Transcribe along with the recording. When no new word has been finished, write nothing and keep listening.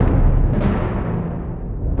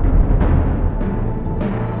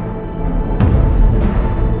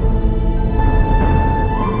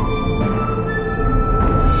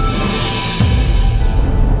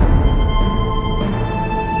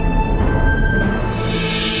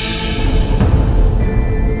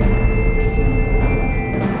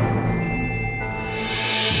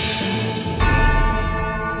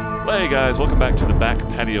guys, welcome back to the Back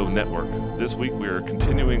Patio Network. This week we are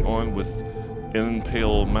continuing on with In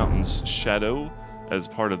Pale Mountain's Shadow as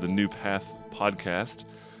part of the New Path podcast.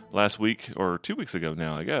 Last week, or 2 weeks ago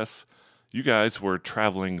now, I guess, you guys were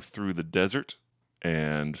traveling through the desert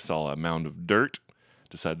and saw a mound of dirt,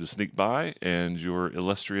 decided to sneak by, and your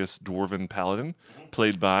illustrious dwarven paladin,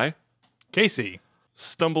 played by Casey,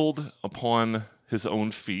 stumbled upon his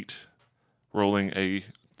own feet, rolling a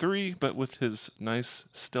 3, but with his nice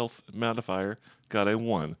stealth modifier, got a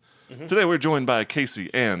 1. Today we're joined by Casey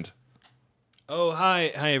and... Oh, hi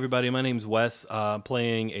everybody. My name's Wes,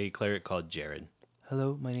 playing a cleric called Jared.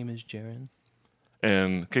 Hello, my name is Jared.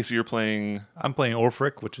 And Casey, you're playing... I'm playing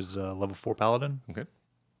Orfric, which is a level 4 paladin. Okay.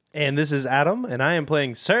 And this is Adam, and I am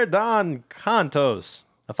playing Sir Don Cantos,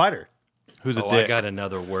 a fighter. Who's a I dick? got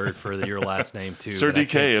another word for your last name too. Sir but I DK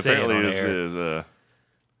can't say it apparently on is... air.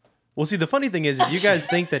 Well, see, the funny thing is you guys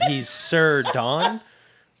think that he's Sir Don,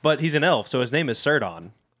 but he's an elf, so his name is Sir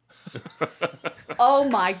Don. Oh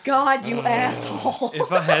my God, you asshole. If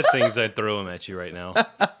I had things, I'd throw them at you right now.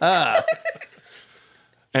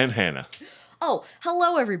 and Hannah. Oh,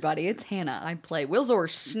 hello everybody, it's Hannah. I play Wilzor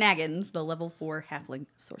Snaggins, the level 4 halfling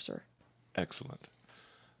sorcerer. Excellent.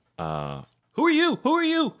 Who are you? Who are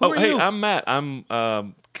you? Who Oh, are hey, you? I'm Matt. I'm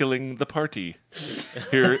killing the party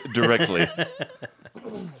here directly.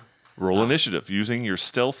 Roll initiative using your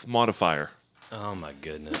stealth modifier. Oh my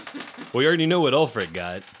goodness. We already know what Ulfric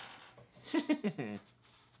got.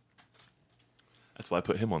 That's why I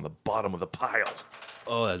put him on the bottom of the pile.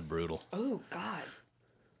 Oh, that's brutal. Oh, God.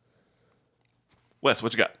 Wes,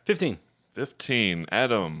 what you got? 15. 15.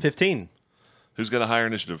 Adam. 15. Who's got a higher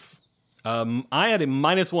initiative? I had a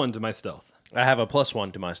 -1 to my stealth. I have a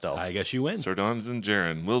 +1 to my stealth. I guess you win. Sir Don and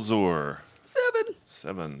Jaren. Wilzor. 7.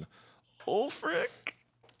 7. Ulfric.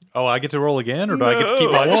 Oh, I get to roll again, or do I get to keep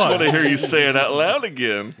I my just want one? to hear you say it out loud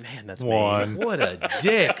again. Man, that's One. What a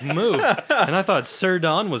dick move. And I thought Sir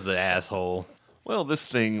Don was the asshole. Well, this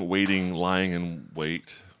thing waiting, lying in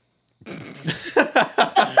wait,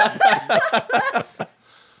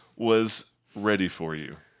 was ready for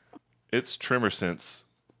you. Its tremor sense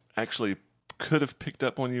actually could have picked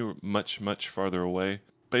up on you much, much farther away.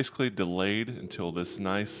 Basically delayed until this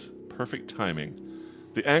nice, perfect timing.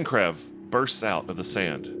 The Ancrav bursts out of the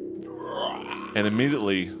sand and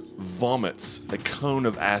immediately vomits a cone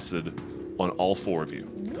of acid on all 4 of you.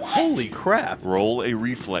 Holy crap. Roll a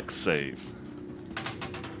reflex save.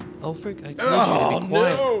 Ulfric, I told you to be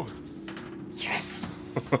quiet. Yes.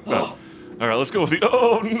 All right, let's go with the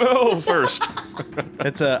oh no first.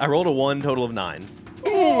 I rolled a 1, total of 9.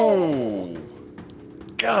 Oh,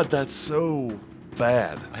 God, that's so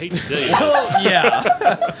bad. I hate to tell you this, Yeah.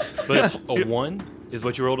 but a 1 is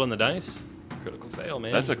what you rolled on the dice? Critical fail,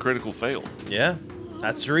 man. That's a critical fail. Yeah.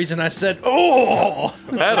 That's the reason I said, oh!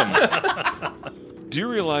 Adam, do you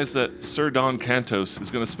realize that Sir Don Cantos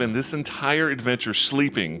is going to spend this entire adventure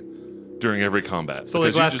sleeping during every combat? So like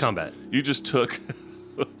Because you last just- combat. You just took,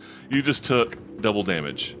 you just took double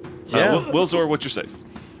damage. Yeah. Wilzor, what's your save?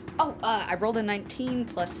 Oh, I rolled a 19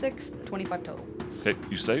 plus 6, 25 total. Okay,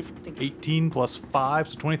 you saved? 18 plus 5,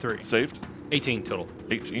 so 23. Saved? 18 total.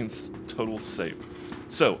 18 total saved.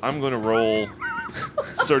 So I'm going to roll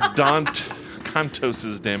Sir Don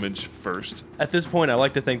Cantos' damage first. At this point, I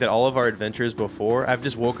like to think that all of our adventures before, I've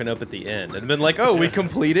just woken up at the end and been like, oh, we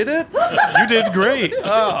completed it? You did great.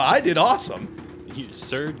 Oh, I did awesome.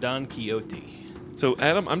 Sir Don Quixote. So,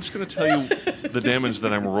 Adam, I'm just going to tell you the damage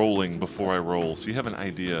that I'm rolling before I roll, so you have an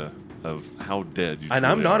idea of how dead you And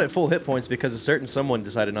truly I'm not are. at full hit points because a certain someone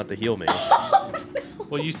decided not to heal me.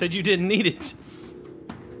 Well, you said you didn't need it.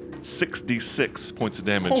 6d6 points of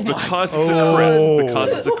damage Oh my- because it's a crit.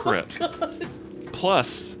 Because it's a crit.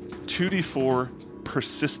 Plus 2d4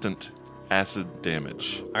 persistent acid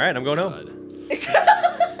damage. All right, I'm going home.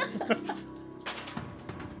 God.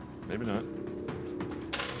 Maybe not.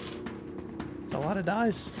 It's a lot of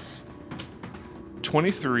dice.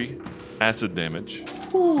 23 acid damage.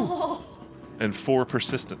 And 4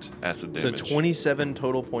 persistent acid So damage. 27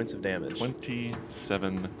 total points of damage.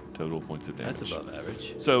 27 total points of damage. That's above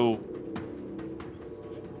average. So,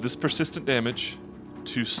 this persistent damage,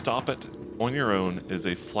 to stop it on your own, is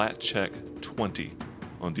a flat check 20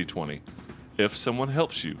 on d20. If someone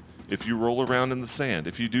helps you, if you roll around in the sand,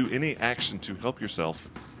 if you do any action to help yourself,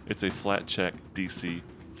 it's a flat check DC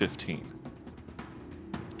 15.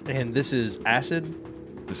 And this is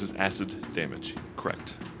acid. This is acid damage.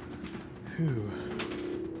 Correct.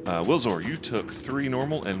 Wilzor, you took 3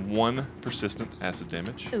 normal and 1 persistent acid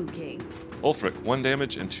damage. Okay. Ulfric, 1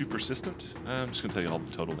 damage and 2 persistent. I'm just going to tell you all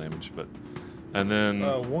the total damage, but... And then...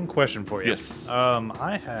 One question for you. Yes.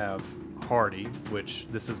 I have party, which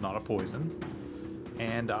this is not a poison.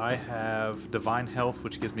 And I have Divine Health,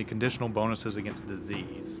 which gives me conditional bonuses against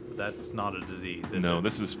disease. But that's not a disease, is No, it?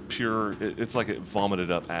 this is pure. It's like it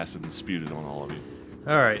vomited up acid and spewed it on all of you.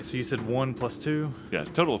 All right, so you said 1 plus 2? Yeah,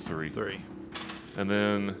 total of 3. 3. And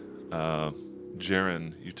then,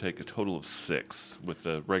 Jaren, you take a total of 6 with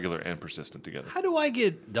the regular and persistent together. How do I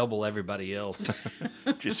get double everybody else?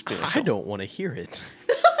 Just I don't want to hear it.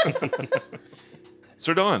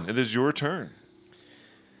 Sir Don, it is your turn.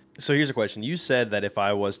 So here's a question. You said that if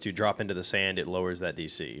I was to drop into the sand, it lowers that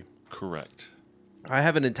DC. Correct. I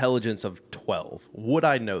have an intelligence of 12. Would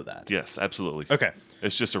I know that? Yes, absolutely. Okay.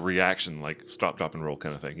 It's just a reaction, like stop, drop, and roll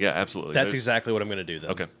kind of thing. Yeah, absolutely. That's It's- exactly what I'm going to do then.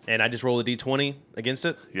 Okay. And I just roll a d20 against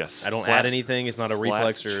it? Yes. I don't Flat- add anything. It's not a flat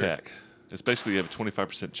reflex or... check. It's basically you have a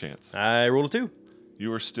 25% chance. I rolled a 2.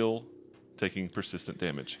 You are still taking persistent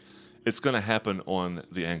damage. It's going to happen on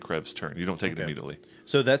the Ankrev's turn. You don't take it Okay. immediately.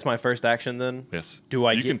 So that's my first action then? Yes. Do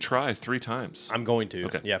I You get- can try 3 times. I'm going to.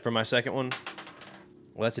 Okay. Yeah, for my second one.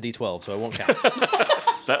 Well, that's a d12, so it won't count.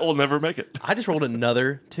 That will never make it. I just rolled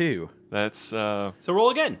another 2. That's So roll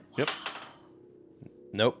again. yep.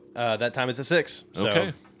 Nope. That time it's a 6. So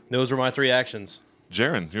Okay. those were my 3 actions.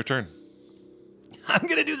 Jaren, your turn. I'm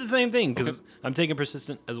going to do the same thing because I'm taking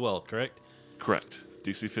persistent as well, correct? Correct.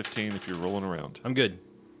 DC 15 if you're rolling around. I'm good.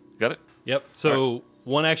 Got it? Yep. So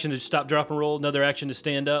one action to stop, drop, and roll. Another action to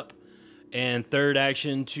stand up. And third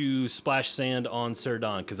action to splash sand on Sir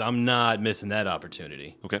Don because I'm not missing that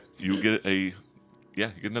opportunity. Okay. You get a you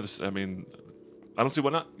get another I mean I don't see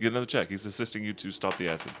why not. You get another check. He's assisting you to stop the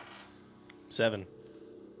acid. 7.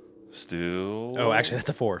 Still Oh, actually, that's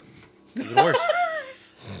a 4. Even worse.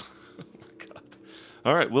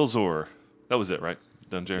 All right, Wilzor. That was it, right?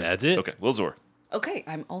 Done, Jaren? That's it. Okay, Wilzor. Okay,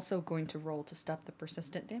 I'm also going to roll to stop the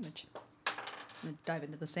persistent damage. I'm gonna dive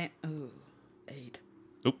into the sand. Ooh, 8.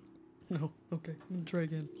 Nope. No, okay, I'm gonna try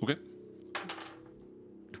again. Okay.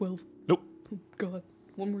 12. Nope. Oh, God,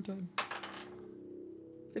 one more time.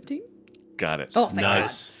 15? Got it. Oh, thank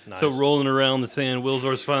Nice. So rolling around the sand,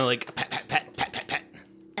 Wilzor's finally like, pat, pat, pat, pat, pat, pat. God.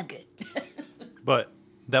 I'm good. But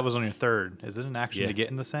that was on your third. Is it an action Yeah. to get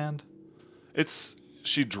in the sand?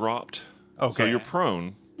 She dropped. Okay. So you're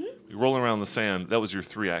prone. You're rolling around in the sand. That was your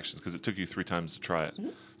 3 actions because it took you 3 times to try it.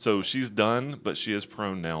 So she's done, but she is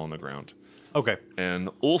prone now on the ground. Okay. And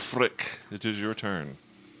Ulfric, it is your turn.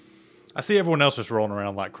 I see everyone else just rolling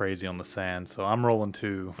around like crazy on the sand, so I'm rolling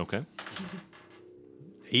to Okay.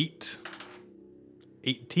 8.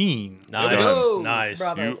 18. Nice. Done. Nice.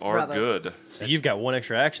 Bravo. You are bravo. good. So you've got 1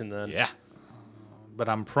 extra action then. Yeah. But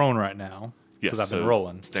I'm prone right now Yes. because I've been so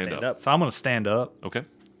rolling. Stand, Stand up. up. So I'm going to stand up, Okay.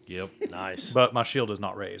 Yep. Nice. but my shield is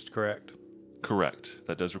not raised, correct? Correct.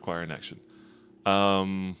 That does require an action.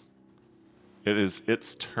 It is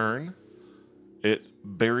its turn. It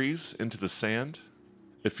buries into the sand.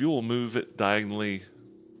 If you will move it diagonally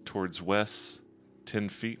towards west, 10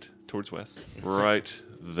 feet towards west, right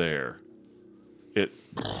there, it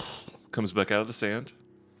comes back out of the sand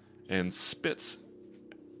and spits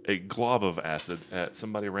a glob of acid at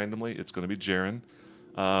somebody randomly. It's going to be Jaren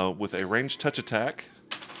with a ranged touch attack.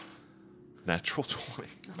 Natural 20.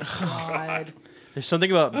 God. There's something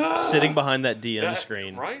about sitting behind that DM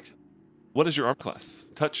screen. Right? What is your armor class?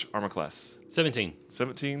 Touch armor class. 17.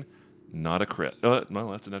 17. Not a crit. No,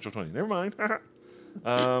 that's a natural 20. Never mind.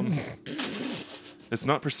 It's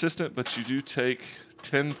not persistent, but you do take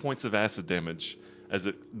 10 points of acid damage as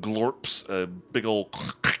it glorps a big old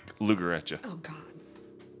Luger at you. Oh, God.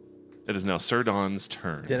 It is now Sir Don's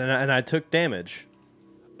turn. And I took damage.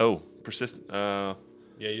 Oh, persistent. Yeah,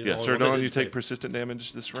 Sir Don, you take persistent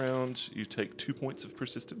damage this round. You take 2 points of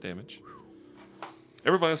persistent damage.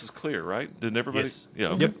 Everybody else is clear, right? Didn't everybody? Yes. Yeah.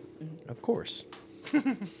 Okay. Yep. Of course.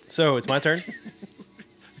 So it's my turn.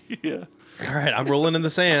 Yeah. All right, I'm rolling in the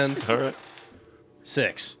sand. All right.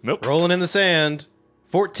 6. Nope. Rolling in the sand.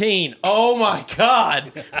 14. Oh my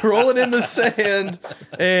God. Rolling in the sand.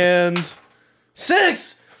 And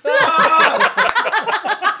 6.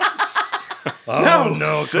 Oh,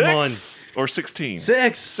 no, come on. 6 or 16?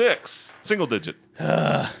 6. 6. Single digit.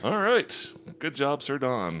 All right. Good job, Sir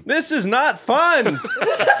Don. This is not fun.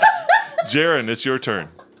 Jaren, it's your turn.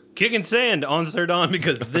 Kicking sand on Sir Don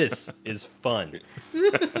because this is fun.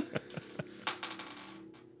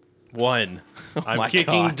 1. Oh I'm my kicking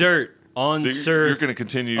God. dirt on So Sir. you're going to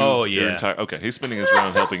continue Oh, your yeah. entire... Okay, he's spending his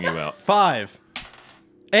round helping you out. 5.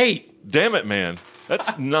 8. Damn it, man.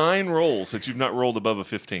 That's 9 rolls that you've not rolled above a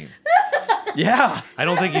 15. Yeah. I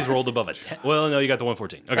don't think he's rolled above a 10. Well, no, you got the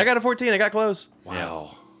 114. Okay. I got a 14. I got close.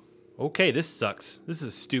 Wow. Okay, this sucks. This is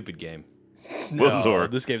a stupid game. Wilzor.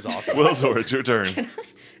 This game's awesome. Wilzor, it's your turn.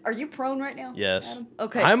 Are you prone right now? Yes. Adam?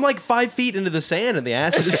 Okay. I'm like 5 feet into the sand, and the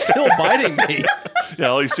acid is still biting me. Yeah,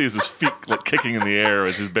 all you see is his feet like kicking in the air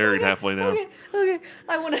as he's buried halfway down. Okay.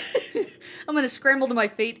 I want to. I'm gonna scramble to my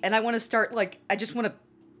feet, and I want to start I just want to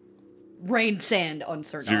rain sand on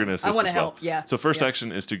Sir. So you're gonna assist I want to as well. help. Yeah. So first yeah.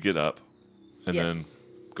 action is to get up, and Yes. then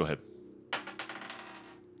go ahead.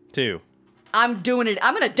 2, I'm doing it.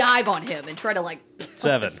 I'm gonna dive on him and try to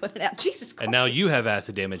 7. put it out. Jesus Christ. And now you have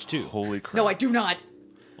acid damage too. Holy crap! No, I do not.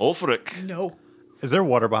 Ulfric. No. Is there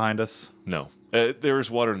water behind us? No, there is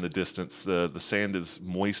water in the distance. The sand is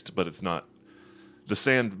moist, but it's not. The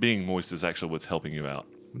sand being moist is actually what's helping you out.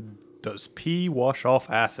 Does pee wash off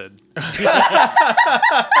acid?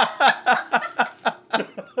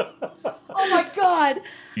 Oh my God.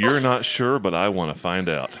 You're not sure, but I want to find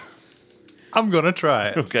out. I'm gonna try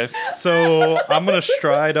it. Okay. So I'm gonna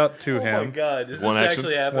stride up to him. God, is One action?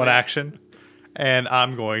 actually happening? One action. And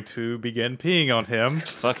I'm going to begin peeing on him.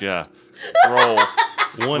 Fuck yeah. Roll.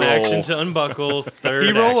 One Roll. action to unbuckle. Third.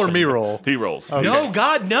 He roll or action. me roll? He rolls. Okay. No,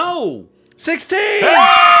 God, no. 16!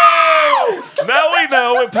 Now we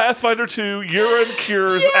know in Pathfinder 2, urine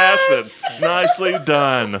cures acid. Nicely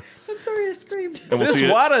done. I'm sorry I screamed. And we'll This see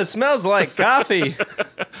you, water smells like coffee.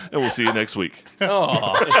 and we'll see you next week. Oh,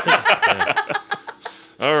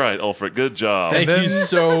 All right, Ulfric, good job. thank then- you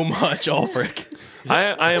so much, Ulfric.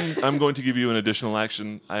 I'm going to give you an additional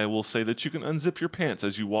action. I will say that you can unzip your pants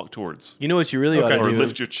as you walk towards, You know what you really ought Okay. to or do?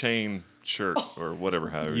 lift your chain shirt, or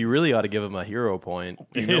whatever. However, You really ought to give him a hero point.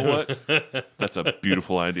 you know what? That's a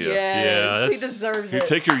beautiful idea. Yes, he that's- deserves You it.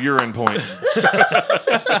 take your urine point.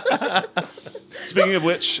 Speaking of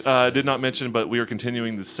which, I did not mention, but we are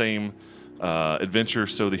continuing the same adventure,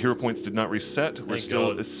 so the hero points did not reset. We're Thank still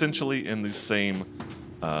God. essentially in the same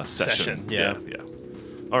session. yeah.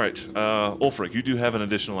 All right, Ulfric, you do have an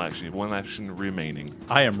additional action. You have one action remaining.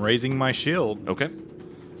 I am raising my shield. Okay.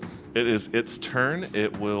 It is its turn.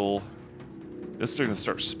 It's going to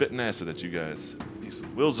start spitting acid at you guys.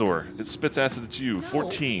 Wilzor, it spits acid at you.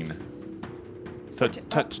 14.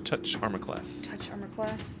 Touch armor class. Touch armor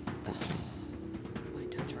class. 14. My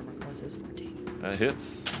touch armor class is 14. That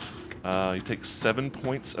hits. You take 7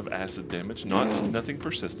 points of acid damage. Nothing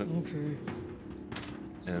persistent. Okay.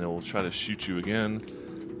 And it will try to shoot you again.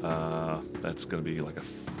 That's going to be like a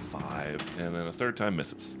 5. And then a third time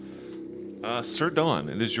misses. Sir Dawn,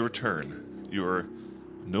 it is your turn. You are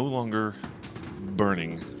no longer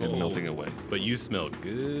burning and melting away. But you smelled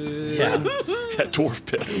good. Yeah. That dwarf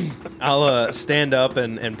piss. I'll stand up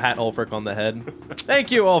and pat Ulfric on the head. Thank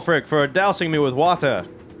you, Ulfric, for dousing me with water.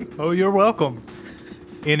 Oh, you're welcome.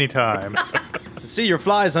 Anytime. See, your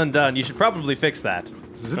fly's undone. You should probably fix that.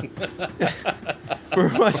 For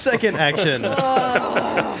my second action,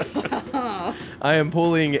 I am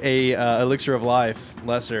pulling a elixir of life,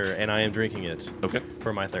 lesser, and I am drinking it Okay.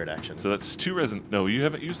 for my third action. So that's 2 resin. No, you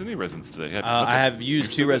haven't used any resins today. Have you? Okay. I have used You're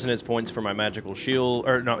 2 still good. resonance points for my magical shield,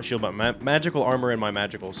 or not shield, but my magical armor and my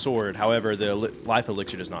magical sword. However, the life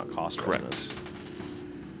elixir does not cost Correct. resonance.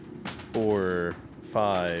 4,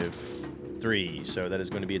 5, 3. So that is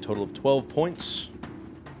going to be a total of 12 points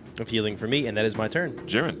of healing for me, and that is my turn.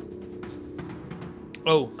 Jaren.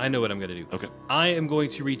 Oh, I know what I'm going to do. Okay. I am going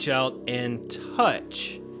to reach out and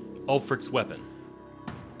touch Ulfric's weapon.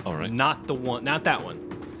 All right. Not that one.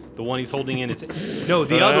 The one he's holding in his. No,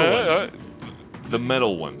 the other one. The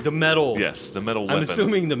metal one. The metal. Yes, the metal weapon. I'm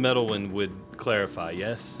assuming the metal one would clarify.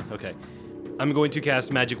 Yes. Okay. I'm going to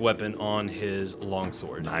cast magic weapon on his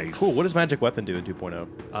longsword. Nice. Cool. What does magic weapon do in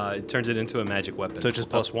 2.0? It turns it into a magic weapon. So it's just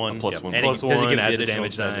plus 1. plus Yep. one. And Plus it, does one give you adds a additional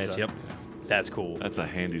damage dice. Yep. That's cool. That's a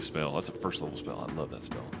handy spell. That's a first level spell. I love that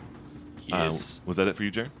spell. Yes. Was that it for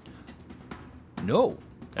you, Jaren? No.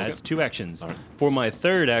 That's 2 actions. All right. For my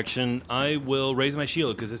third action, I will raise my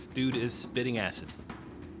shield because this dude is spitting acid.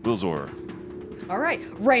 Wilzor. All right.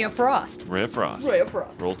 Ray of Frost. Ray of Frost. Ray of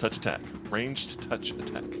Frost. Roll touch attack. Ranged touch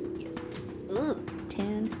attack. Yes. Ugh.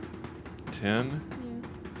 10. 10.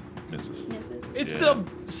 Misses. Misses. It's Yeah.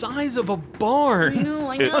 the size of a barn. No,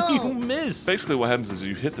 I It- You know. miss. Basically, what happens is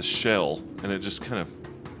you hit the shell, and it just kind of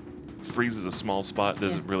freezes a small spot.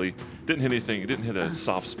 Doesn't really didn't hit anything. It didn't hit a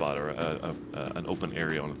soft spot or an open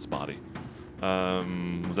area on its body.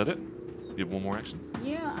 Was that it? You have one more action.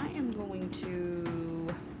 Yeah, I am going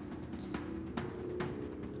to.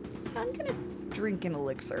 I'm gonna drink an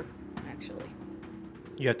elixir, actually.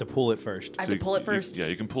 You have to pull it first. I have to pull it first. Yeah,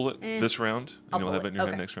 you can pull it this round, I'll and you'll pull have it it. in your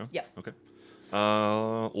hand Okay. next round. Yep. Okay.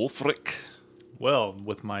 Ulfric. Well,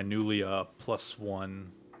 with my newly +1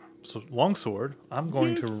 longsword, I'm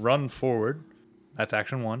going to run forward. That's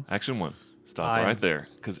action 1. Action 1. Stop I'm- right there.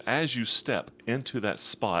 Because as you step into that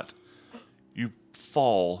spot, you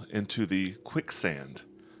fall into the quicksand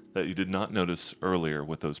that you did not notice earlier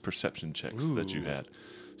with those perception checks that you had.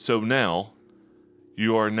 So now,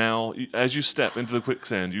 as you step into the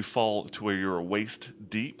quicksand, you fall to where you're waist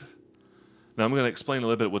deep. Now I'm going to explain a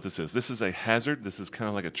little bit what this is. This is a hazard. This is kind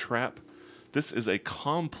of like a trap. This is a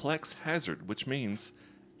complex hazard, which means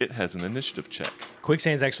it has an initiative check.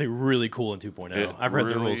 Quicksand's actually really cool in 2.0. I've read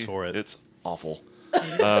the rules for it. It's awful.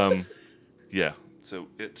 Yeah, so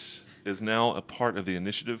it is now a part of the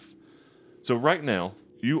initiative. So right now,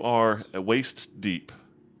 you are waist deep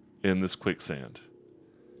in this quicksand.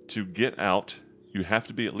 To get out, you have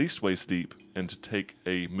to be at least waist deep and to take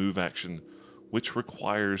a move action, which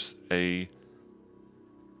requires a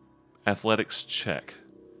athletics check.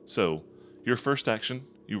 So your first action,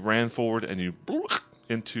 you ran forward and you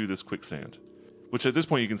into this quicksand, which at this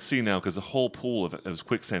point you can see now because the whole pool of this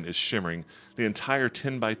quicksand is shimmering. The entire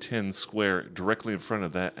 10 by 10 square directly in front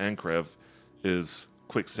of that Ankrev is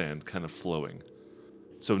quicksand kind of flowing.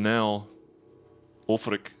 So now,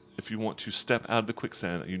 Ulfric, if you want to step out of the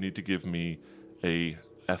quicksand, you need to give me a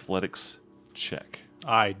athletics check.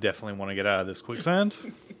 I definitely want to get out of this quicksand.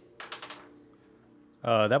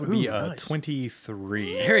 That would be nice.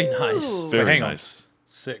 23. Very nice. Very hang on. nice.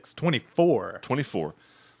 24. 24.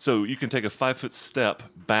 So you can take a 5-foot step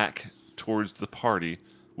back towards the party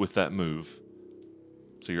with that move.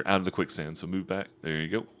 So you're out of the quicksand. So move back. There you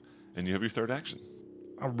go. And you have your third action.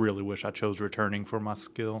 I really wish I chose returning for my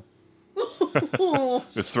skill.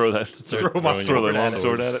 Just throw that long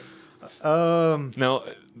sword at it. Now,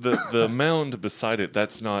 the mound beside it,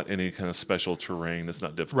 that's not any kind of special terrain. That's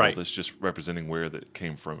not difficult. Right. It's just representing where that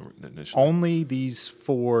came from initially. Only these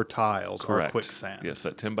 4 tiles Correct. are quicksand. Yes,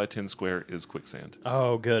 that 10 by 10 square is quicksand.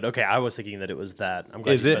 Oh, good. Okay, I was thinking that it was that. I'm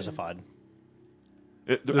glad Is you it? specified.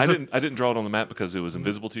 I didn't draw it on the map because it was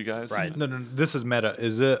invisible to you guys. Right. No, this is meta.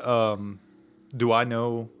 Is it, do I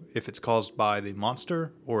know if it's caused by the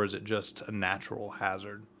monster or is it just a natural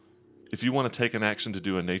hazard? If you want to take an action to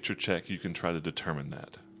do a nature check, you can try to determine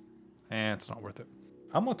that. It's not worth it.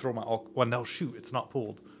 I'm going to throw my... Well, no, shoot. It's not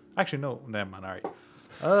pulled. Actually, no. Never mind.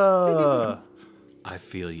 All right. I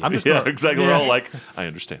feel you. I'm just Yeah, gonna, exactly. We're all like, I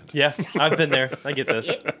understand. Yeah, I've been there. I get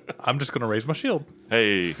this. I'm just going to raise my shield.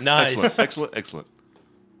 Hey, Nice. excellent.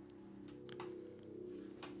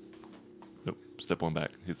 Nope, step one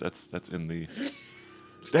back. That's in the...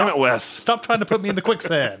 Damn it, Wes. Stop trying to put me in the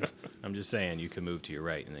quicksand. I'm just saying you can move to your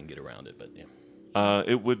right and then get around it, but yeah.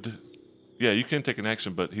 It would... Yeah, you can take an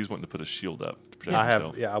action, but he's wanting to put a shield up to protect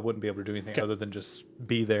himself. I wouldn't be able to do anything other than just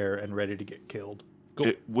be there and ready to get killed.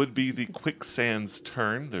 It would be the quicksand's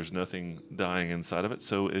turn. There's nothing dying inside of it,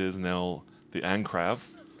 so it is now the Ankrev,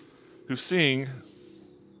 who's seeing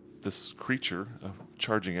this creature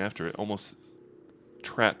charging after it, almost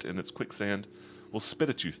trapped in its quicksand, will spit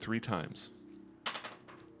at you 3 times.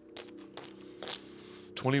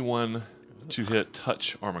 21 to hit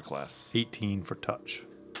touch armor class. 18 for touch.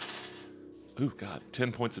 Ooh, God,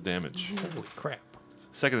 10 points of damage. Holy crap.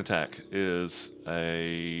 Second attack is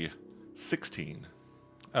a 16.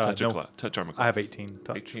 No, Touch armor class. I have 18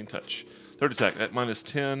 touch. 18 touch. Third attack at minus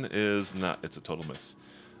 10 is not. It's a total miss.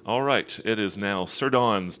 All right. It is now Sir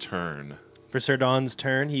Dawn's turn. For Sir Dawn's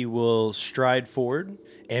turn, he will stride forward,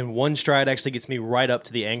 and one stride actually gets me right up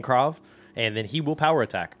to the Ankrev, and then he will power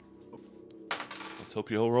attack. Let's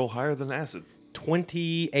hope you'll roll higher than acid.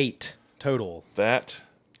 28 total. That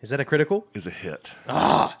Is that a critical? is a hit.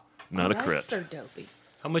 Ah! Not a That's crit. so dopey.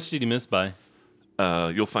 How much did he miss by?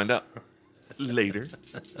 You'll find out later.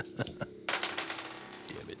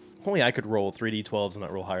 Only I could roll 3d12s and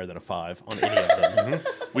not roll higher than a 5 on any of them.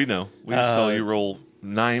 We know. We saw you roll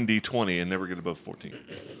 9d20 and never get above 14.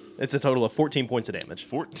 It's a total of 14 points of damage.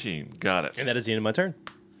 14. Got it. And that is the end of my turn.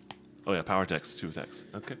 Oh, yeah. Power attacks. 2 attacks.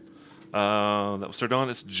 Okay. That was Sir Dawn.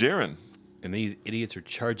 It's Jaren. And these idiots are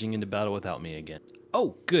charging into battle without me again.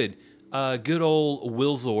 Oh, good. Good old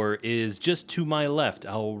Wilzor is just to my left.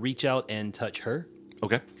 I'll reach out and touch her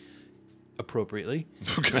Okay. appropriately.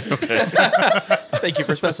 Thank you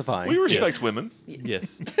for specifying. We respect women.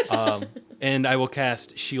 Yes. And I will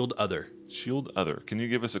cast Shield Other. Shield Other. Can you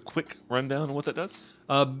give us a quick rundown on what that does?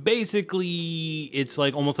 Basically, it's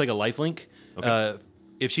like almost like a lifelink. Okay.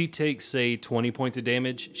 If she takes, say, 20 points of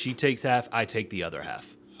damage, she takes half, I take the other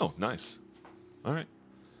half. Oh, nice. All right.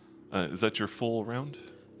 Is that your full round?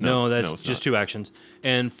 No, that's it's just not. 2 actions.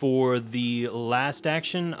 And for the last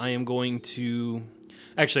action, I am going to...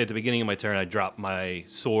 Actually, at the beginning of my turn, I drop my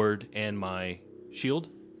sword and my shield.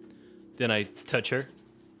 Then I touch her.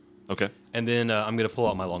 Okay. And then I'm going to pull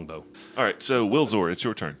out my longbow. All right. So, Wilzor, it's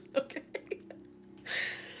your turn. Okay.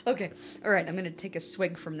 Okay. All right. I'm going to take a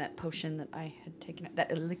swig from that potion that I had taken out.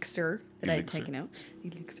 That elixir that I had Elixir. taken out.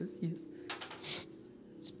 Elixir, yes.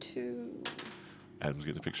 2. Adam's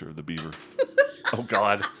getting a picture of the beaver. Oh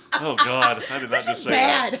God! Oh God! I did not This just is say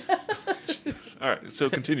bad. that. All right, so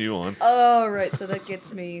continue on. All right, so that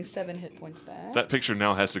gets me 7 hit points back. That picture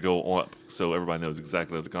now has to go up, so everybody knows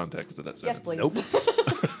exactly the context of that Yes, sentence. please.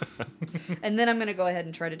 And then I'm going to go ahead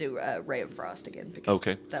and try to do Ray of Frost again. Because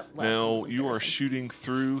Okay. That last one Now was you are embarrassing. shooting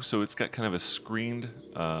through, so it's got kind of a screened.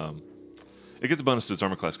 It gets a bonus to its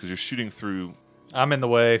armor class because you're shooting through. I'm in the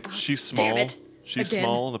way. She's small. it. She's Again.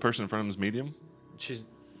 small. The person in front of him is medium. She's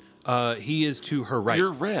He is to her right.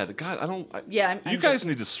 You're red. God, I don't. Yeah, I'm you guys just-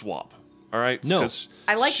 need to swap. All right. No. 'Cause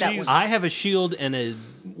I like that she's- one. I have a shield and a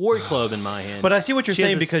war club in my hand. But I see what you're She has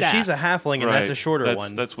saying a because staff. she's a halfling and that's a shorter that's,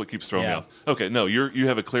 one. That's what keeps throwing me Yeah. off. Okay, no, you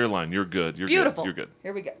have a clear line. You're good. You're Beautiful. Good. You're good.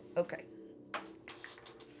 Here we go. Okay.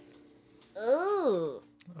 Oh.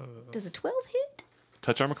 Does a 12 hit?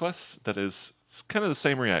 Touch armor class. That is it's kind of the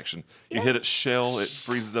same reaction. You hit its shell, it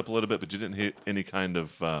freezes up a little bit, but you didn't hit any kind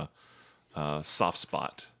of soft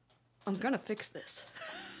spot. I'm going to fix this.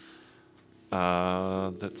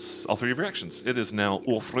 That's all 3 of your actions. It is now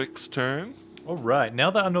Ulfric's turn. All right. Now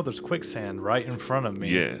that I know there's quicksand right in front of me,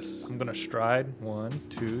 Yes. I'm gonna stride 1,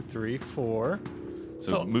 2, 3, 4.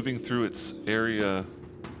 So moving through its area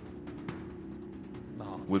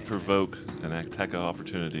Oh, would provoke an attack of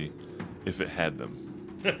opportunity if it had them.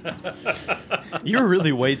 You're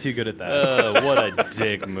really way too good at that. what a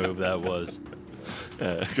dick move that was. Go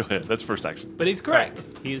ahead. That's first action. But he's correct.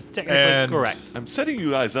 He's technically And- correct. I'm setting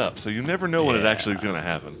you guys up, so you never know when it Yeah. actually is going to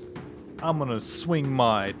happen. I'm gonna swing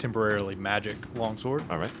my temporarily magic longsword.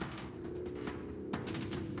 All right.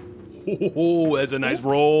 Oh, that's a nice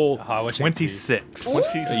roll. I wish I could see. 26.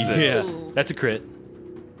 26. Yeah, Ooh. that's a crit.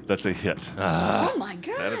 That's a hit. Oh my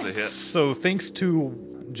god. That is a hit. So thanks to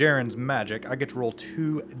Jaren's magic, I get to roll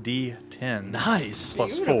 2d10s. Nice.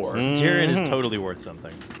 Plus Beautiful. 4. Jaren is totally worth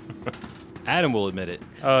something. Adam will admit it.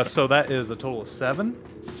 So that is a total of 7.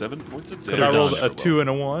 7 points of Because damage. I rolled done. a 2 and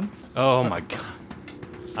a 1. Oh my god.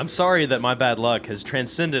 I'm sorry that my bad luck has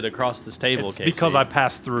transcended across this table, It's Casey. because I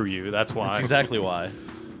passed through you. That's why. That's exactly why.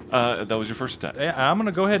 That was your first attack. Yeah, I'm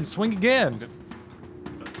gonna go ahead and swing again.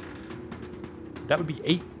 Okay. That would be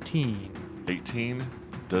 18. 18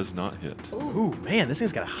 does not hit. Ooh, man, this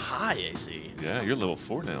thing's got a high AC. Yeah, you're level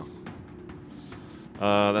 4 now.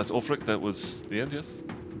 That's Ulfric. That was the end, yes?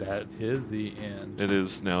 That is the end. It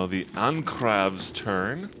is now the Ankrav's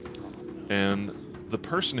turn. And the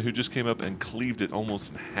person who just came up and cleaved it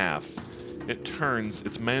almost in half, it turns,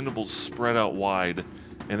 its mandibles spread out wide,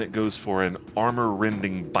 and it goes for an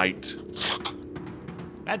armor-rending bite.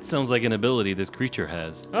 That sounds like an ability this creature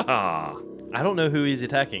has. Ah! I don't know who he's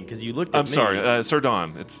attacking because you looked at I'm me. sorry, Sir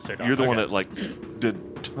Don. Sir Don, You're the one okay. that like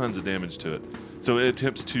did tons of damage to it. So it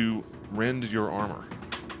attempts to rend your armor.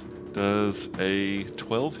 Does a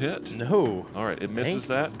 12 hit? No. All right, it misses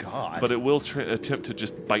Thank that. God. But it will attempt to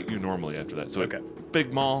just bite you normally after that. So Okay.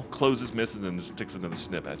 big maul, closes, misses, and then just takes another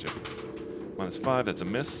snip at you. -5, that's a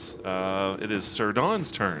miss. It is Sir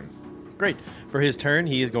Don's turn. Great. For his turn,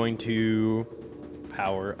 he is going to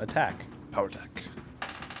power attack. Power attack.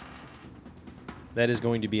 That is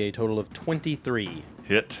going to be a total of 23.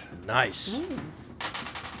 Hit. Nice.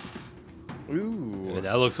 Ooh.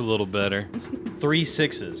 That looks a little better. 3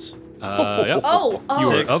 6s. Yep. Oh, oh. You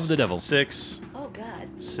are Six, of the devil. 6, Oh god.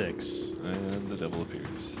 6. And the devil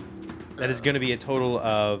appears. That is going to be a total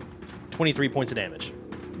of 23 points of damage.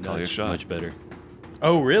 Call your shot. Much better.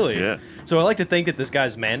 Oh, really? Yeah. So I like to think that this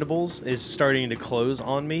guy's mandibles is starting to close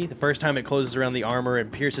on me. The first time it closes around the armor,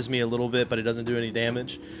 it pierces me a little bit, but it doesn't do any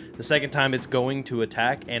damage. The second time it's going to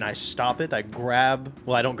attack, and I stop it. I grab.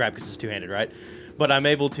 Well, I don't grab because it's two-handed, right? But I'm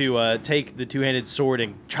able to take the two-handed sword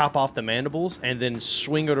and chop off the mandibles, and then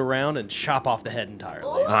swing it around and chop off the head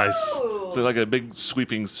entirely. Nice. Oh. So like a big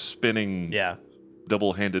sweeping, spinning, Yeah.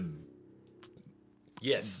 double-handed.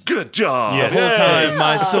 Yes. Good job. Yes. The whole Hey! time,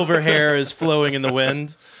 my silver hair is flowing in the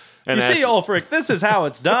wind. And You see, acid, Ulfric, this is how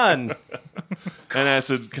it's done. and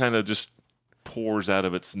acid kind of just pours out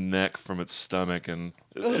of its neck from its stomach, and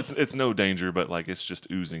it's no danger, but like it's just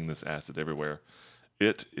oozing this acid everywhere.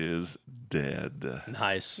 It is dead.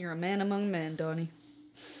 Nice. You're a man among men, Donnie.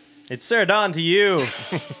 It's Sir Don to you,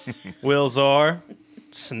 Wilzor,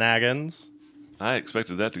 Snaggins. I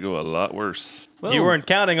expected that to go a lot worse. You weren't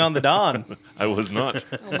counting on the Don. I was not.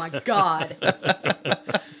 Oh my god.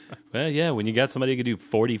 Well, yeah, when you got somebody who could do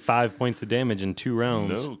 45 points of damage in 2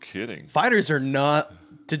 rounds. No kidding. Fighters are not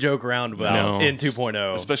to joke around about No. in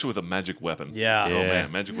 2.0. Especially with a magic weapon. Yeah. Oh Yeah.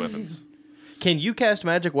 man, magic weapons. Can you cast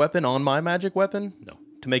magic weapon on my magic weapon? No.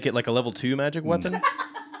 To make it like a level 2 magic weapon?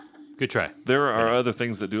 Good try. There are other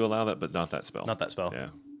things that do allow that, but not that spell. Not that spell.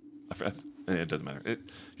 Yeah. It doesn't matter.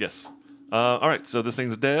 Yes. All right, so this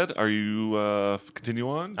thing's dead. Are you continue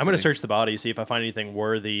on? I'm going to search the body, see if I find anything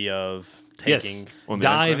worthy of taking. Yes. On the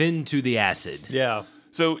Dive aircraft? into the acid. Yeah.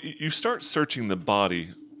 So you start searching the body,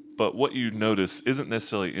 but what you notice isn't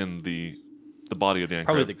necessarily in the body of the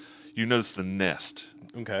Probably aircraft. You notice the nest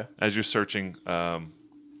Okay. as you're searching. Oh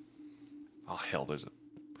hell, there's a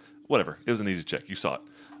whatever. It was an easy check. You saw it.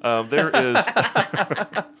 There is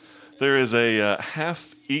there is a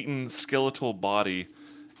half-eaten skeletal body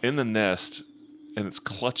in the nest, and it's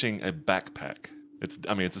clutching a backpack. It's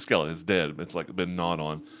a skeleton. It's dead. It's like been gnawed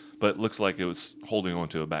on, but it looks like it was holding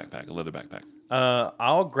onto a backpack, a leather backpack.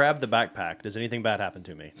 I'll grab the backpack. Does anything bad happen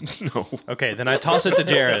to me? No. Okay, then I toss it to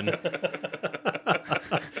Jaren.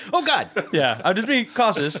 Oh, God. Yeah, I'm just being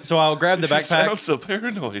cautious, so I'll grab the You backpack. sound so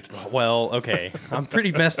paranoid. Well, okay. I'm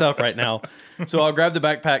pretty messed up right now. So I'll grab the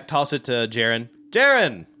backpack, toss it to Jaren.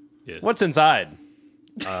 Jaren, Yes. what's inside?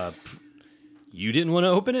 You didn't want to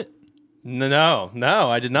open it? No,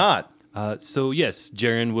 I did not. So, yes,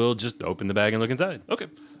 Jaren will just open the bag and look inside. Okay.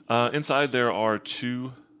 Inside there are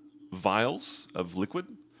 2 vials of liquid,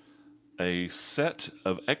 a set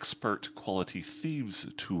of expert quality thieves'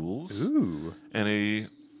 tools, Ooh. and a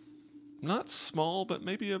not small but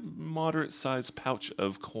maybe a moderate sized pouch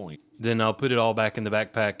of coin. Then I'll put it all back in the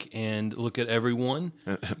backpack and look at everyone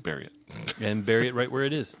Bury it. and bury it right where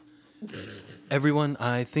it is. Everyone,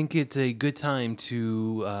 I think it's a good time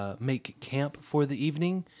to make camp for the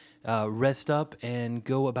evening, rest up, and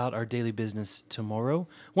go about our daily business tomorrow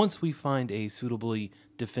once we find a suitably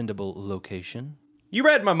defendable location. You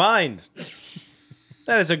read my mind.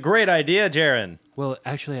 That is a great idea, Jaren. Well,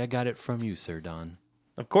 actually, I got it from you, Sir Don.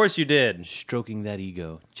 Of course you did. Stroking that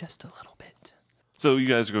ego just a little bit. So you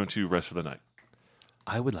guys are going to rest for the night.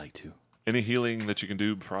 I would like to. Any healing that you can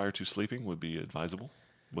do prior to sleeping would be advisable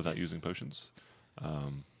without using potions.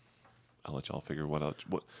 I'll let y'all figure what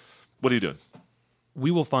are you doing?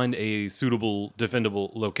 We will find a suitable,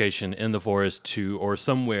 defendable location in the forest or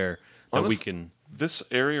somewhere that we Honest- can. This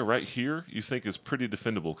area right here, you think is pretty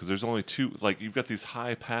defendable because there's only 2. Like you've got these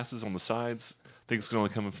high passes on the sides. Things can only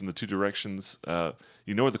come in from the 2 directions.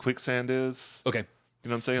 You know where the quicksand is. Okay. You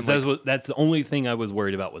know what I'm saying? That's the only thing I was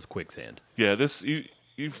worried about was quicksand. Yeah, this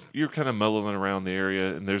you're kind of mulling around the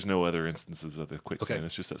area, and there's no other instances of the quicksand. Okay.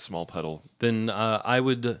 It's just that small puddle. Then I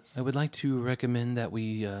would like to recommend that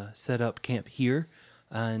we set up camp here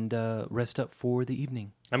and rest up for the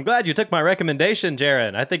evening. I'm glad you took my recommendation,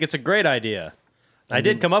 Jaren. I think it's a great idea. I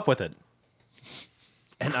did come up with it.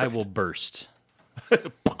 And I will burst.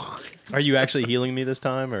 Are you actually healing me this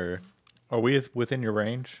time, or? Are we within your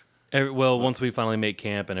range? Well, once we finally make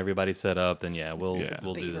camp and everybody's set up, then we'll do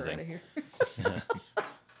Beat the her out of thing. here.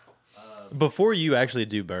 Before you actually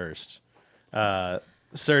do burst,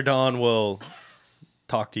 Sir Don will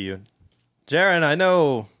talk to you. Jaren, I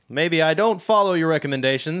know maybe I don't follow your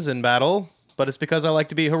recommendations in battle, but it's because I like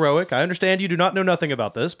to be heroic. I understand you do not know nothing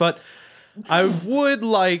about this, but I would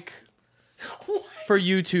like for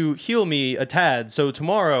you to heal me a tad, so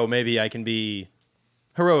tomorrow maybe I can be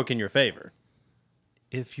heroic in your favor.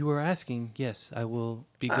 If you are asking, yes, I will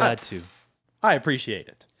be glad to. I appreciate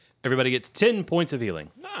it. Everybody gets 10 points of healing.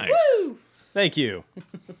 Nice. Thank you.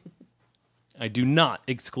 I do not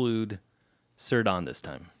exclude Sir Don this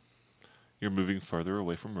time. You're moving further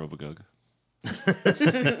away from Rovagug.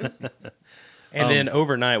 And then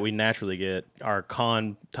overnight, we naturally get our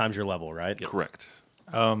con times your level, right? Correct.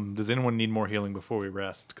 Does anyone need more healing before we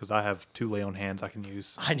rest? Because I have 2 lay on hands I can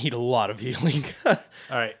use. I need a lot of healing. All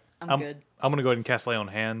right. I'm good. I'm gonna go ahead and cast lay on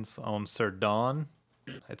hands on Sir Don.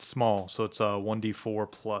 It's small, so it's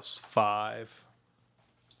 1d4 plus 5.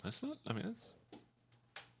 That's not. I mean, that's.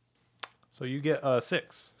 So you get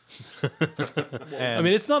 6. I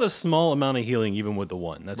mean, it's not a small amount of healing even with the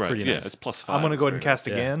 1. That's Right. pretty Yeah, nice. it's plus 5. I'm gonna go ahead It's and very cast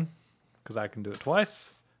Yeah. again because I can do it twice.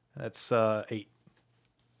 That's 8. nice.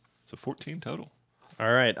 So 14 total.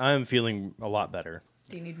 All right, I'm feeling a lot better.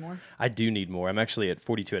 Do you need more? I do need more. I'm actually at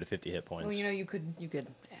 42 out of 50 hit Well, points. you could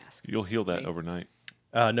ask. You'll heal that overnight.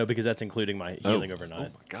 No, because that's including my healing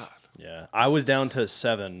overnight. Oh my god. Yeah, I was down to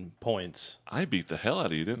 7 points I beat the hell out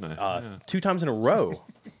of you, didn't I? Yeah. 2 times in a row.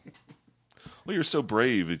 Well, you're so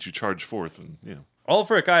brave that you charge forth, and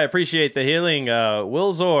Ulfric, I appreciate the healing.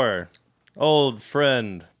 Wilzor, old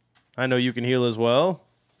friend, I know you can heal as well.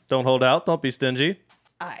 Don't hold out. Don't be stingy.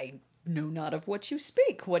 I know not of what you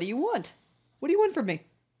speak. What do you want? What do you want from me?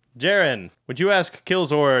 Jaren, would you ask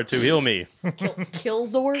Killzor to heal me?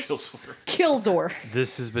 Killzor? Killzor.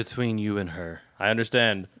 This is between you and her. I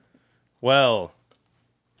understand. Well,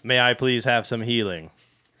 may I please have some healing?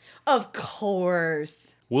 Of course.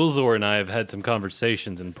 Wilzor and I have had some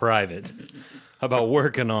conversations in private about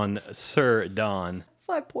working on Sir Don.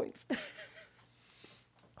 5 points.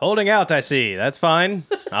 Holding out, I see. That's fine.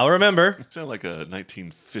 I'll remember. You sound like a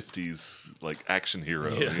 1950s like action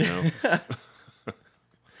hero, you know?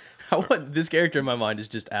 This character in my mind is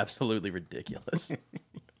just absolutely ridiculous.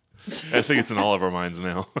 I think it's in all of our minds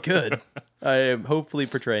now. Good. I am hopefully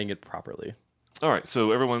portraying it properly. All right,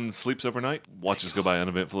 so everyone sleeps overnight. Watches go by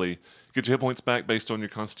uneventfully. Get your hit points back based on your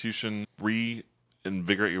constitution.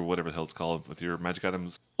 Reinvigorate your whatever the hell it's called with your magic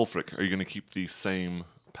items. Ulfric, are you going to keep the same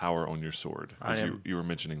power on your sword? I am. You were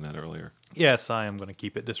mentioning that earlier. Yes, I am going to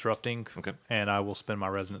keep it disrupting. Okay. And I will spend my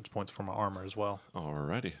resonance points for my armor as well.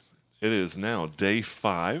 Alrighty. It is now day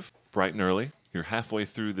 5, bright and early. You're halfway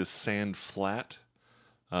through this sand flat.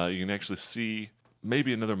 You can actually see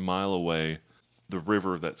maybe another mile away the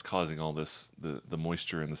river that's causing all this, the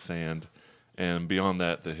moisture in the sand. And beyond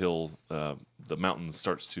that, the hill, the mountain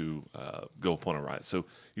starts to go upon a rise. So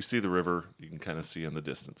you see the river, you can kind of see in the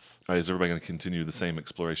distance. All right, is everybody going to continue the same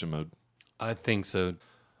exploration mode? I think so.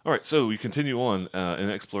 All right, so you continue on in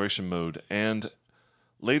exploration mode, and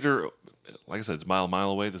later, like I said, it's a mile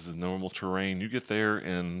away. This is normal terrain. You get there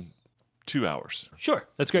in 2 hours. Sure,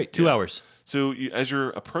 that's great. 2 hours. So as you're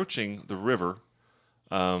approaching the river,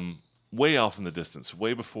 way off in the distance,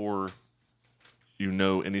 way before you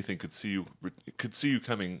know anything could see you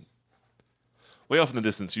coming. Way off in the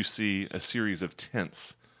distance, you see a series of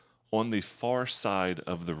tents on the far side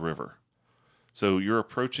of the river. So you're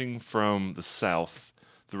approaching from the south.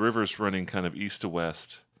 The river is running kind of east to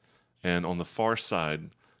west, and on the far side,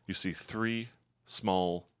 you see 3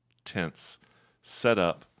 small tents set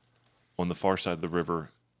up on the far side of the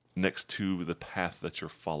river next to the path that you're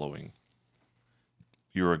following.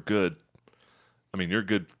 You're a good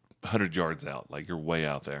 100 yards out. Like, you're way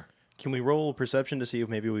out there. Can we roll perception to see if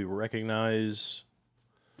maybe we recognize...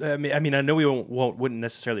 I mean, I know we wouldn't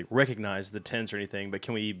necessarily recognize the tents or anything, but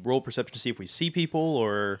can we roll perception to see if we see people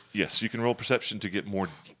or... Yes, you can roll perception to get more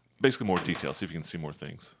detail, see if you can see more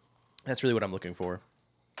things. That's really what I'm looking for.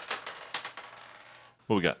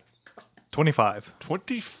 What we got? 25.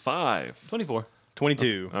 25. 24.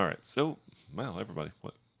 22. All right. So, wow, everybody.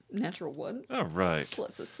 What? Natural 1 All right.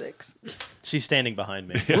 plus a 6. She's standing behind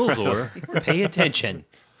me. Wilzor, pay attention.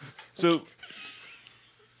 So,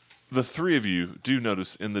 the 3 of you do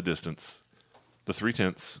notice in the distance the 3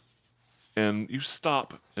 tents, and you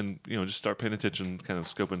stop and just start paying attention, kind of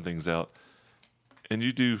scoping things out, and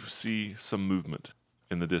you do see some movement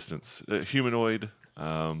in the distance. Humanoid,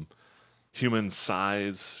 human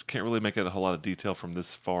size. Can't really make out a whole lot of detail from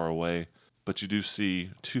this far away, but you do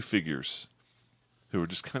see 2 figures who are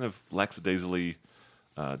just kind of lackadaisically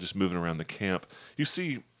just moving around the camp. You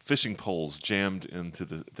see fishing poles jammed into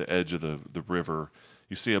the edge of the river.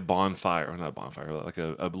 You see a bonfire, or not a bonfire, like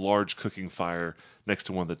a large cooking fire next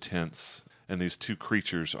to one of the tents, and these 2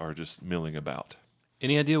 creatures are just milling about.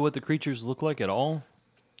 Any idea what the creatures look like at all?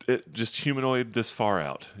 Just humanoid this far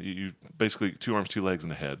out. You basically 2 arms, 2 legs,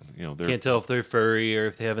 and a head. They're Can't tell if they're furry or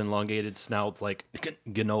if they have elongated snouts like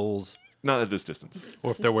gnolls. not at this distance.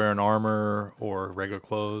 Or if they're wearing armor or regular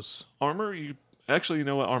clothes. Armor, you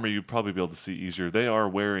know what? Armor you'd probably be able to see easier. They are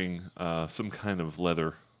wearing some kind of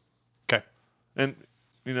leather. Okay. And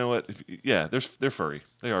you know what? They're furry.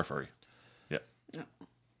 They are furry. Yeah.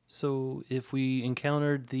 So if we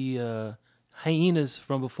encountered the hyenas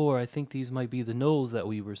from before, I think these might be the gnolls that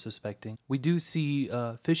we were suspecting. We do see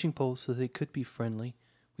fishing poles, so they could be friendly.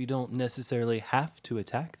 We don't necessarily have to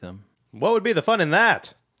attack them. What would be the fun in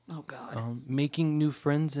that? Oh, God. Making new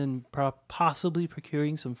friends and possibly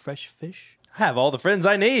procuring some fresh fish. Have all the friends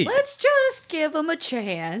I need. Let's just give them a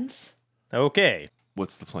chance. Okay.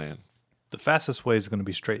 What's the plan? The fastest way is going to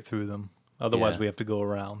be straight through them. Otherwise, Yeah. we have to go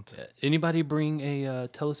around. Anybody bring a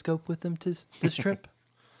telescope with them to this trip?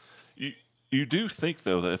 You do think,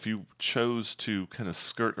 though, that if you chose to kind of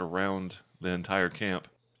skirt around the entire camp,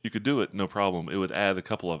 you could do it, no problem. It would add a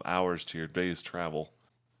couple of hours to your day's travel.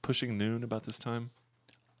 Pushing noon about this time?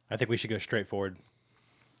 I think we should go straight forward.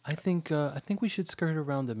 I think we should skirt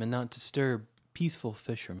around them and not disturb peaceful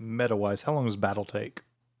fishermen. Meta-wise, how long does battle take?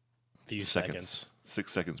 Few seconds.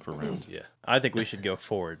 6 seconds per round. Yeah. I think we should go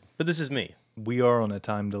forward. But this is me. We are on a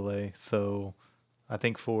time delay, so I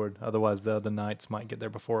think forward. Otherwise, the other knights might get there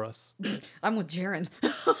before us. I'm with Jaren.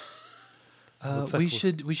 Looks like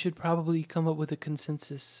We should probably come up with a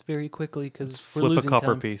consensus very quickly because we're Flip a losing copper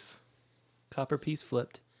time. piece. Copper piece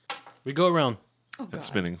flipped. We go around. Oh, God. It's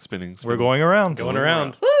spinning. We're going around. Going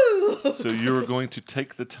around. So you're going to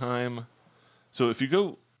take the time. So if you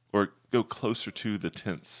go closer to the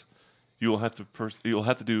tents, you'll have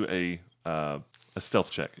to do a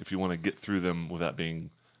stealth check if you want to get through them without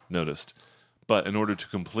being noticed. But in order to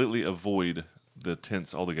completely avoid the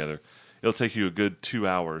tents altogether, it'll take you a good 2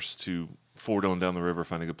 hours to ford on down the river,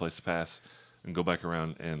 find a good place to pass, and go back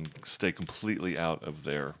around and stay completely out of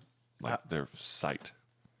their sight.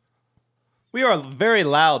 We are very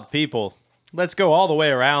loud people. Let's go all the way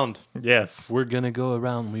around. Yes. We're going to go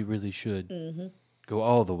around. We really should. Go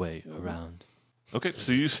all the way around. Okay,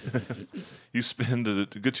 so you you spend a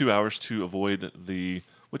good 2 hours to avoid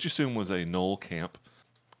what you assume was a knoll camp.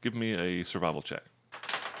 Give me a survival check.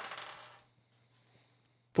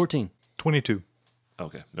 14. 22.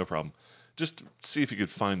 Okay, no problem. Just see if you could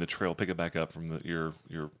find the trail, pick it back up from your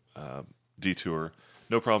detour.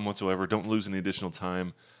 No problem whatsoever. Don't lose any additional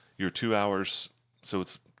time. You're 2 hours, so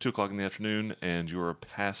it's 2 o'clock in the afternoon, and you're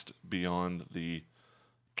past beyond the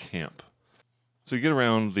camp. So you get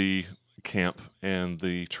around the camp, and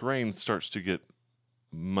the terrain starts to get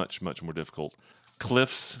much, much more difficult.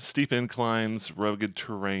 Cliffs, steep inclines, rugged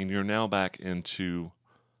terrain. You're now back into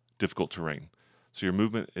difficult terrain. So your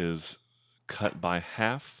movement is cut by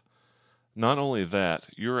half. Not only that,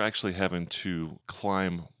 you're actually having to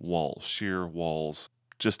climb walls, sheer walls,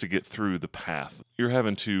 just to get through the path. You're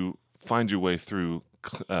having to find your way through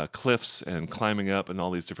cliffs and climbing up and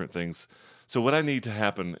all these different things. So what I need to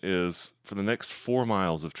happen is, for the next 4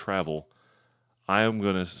 miles of travel, I am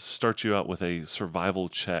going to start you out with a survival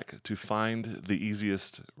check to find the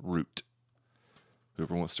easiest route.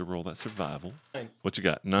 Whoever wants to roll that survival. 9. What you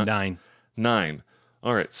got? 9. 9.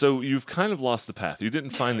 All right, so you've kind of lost the path. You didn't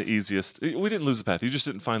find the easiest. We didn't lose the path. You just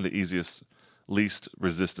didn't find the easiest, least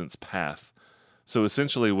resistance path. So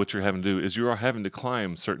essentially what you're having to do is you are having to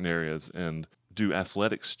climb certain areas and do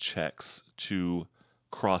athletics checks to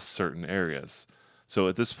cross certain areas. So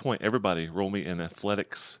at this point, everybody roll me an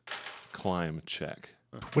athletics climb check.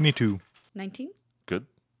 22. 19? Good?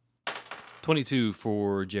 22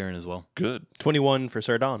 for Jaren as well. Good. 21 for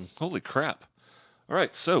Sir Don. Holy crap. All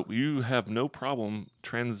right, so you have no problem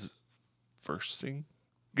getting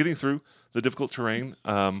through the difficult terrain.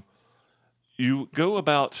 You go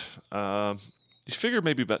about, you figure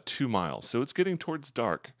maybe about 2 miles, so it's getting towards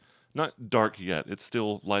dark. Not dark yet, it's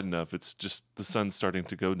still light enough, it's just the sun's starting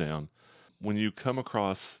to go down. When you come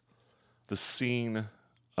across the scene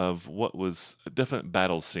of what was a definite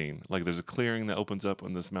battle scene, like there's a clearing that opens up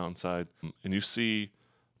on this mountainside, and you see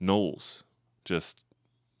gnolls just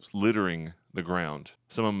littering the ground.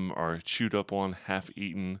 Some of them are chewed up on,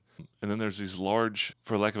 half-eaten, and then there's these large,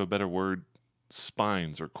 for lack of a better word,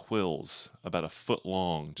 spines or quills, about a foot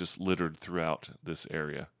long, just littered throughout this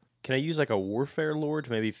area. Can I use like a warfare lore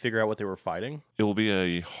to maybe figure out what they were fighting? It will be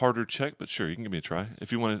a harder check, but sure, you can give me a try. If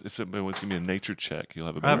somebody wants to give me a nature check, you'll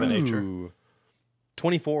have a I have better a nature. Ooh.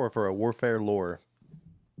 24 for a warfare lore.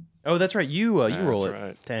 Oh, that's right. You roll it.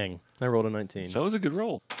 right. Dang. I rolled a 19. That was a good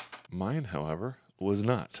roll. Mine, however, was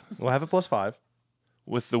not. Well, I have a +5.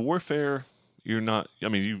 With the warfare, you're not. I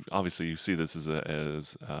mean, you see this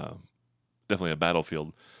as definitely a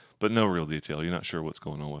battlefield, but no real detail. You're not sure what's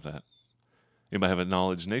going on with that. Anybody have a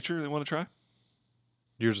knowledge nature they want to try?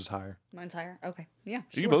 Yours is higher. Mine's higher. Okay. Yeah.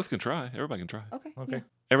 Sure. You both can try. Everybody can try. Okay. Okay. yeah.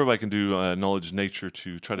 Everybody can do knowledge nature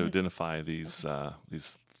to try to identify these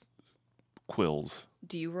quills.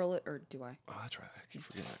 Do you roll it or do I? Oh, that's right. I keep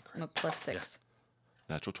forgetting that I'm crap. a +6.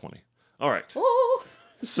 Natural 20. All right. Oh.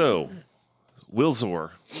 So,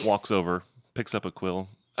 Wilzor walks over, picks up a quill.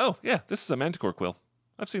 Oh, yeah, this is a manticore quill.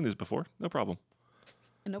 I've seen these before. No problem.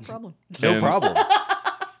 No problem. No And- problem.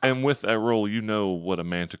 And with that roll, you know what a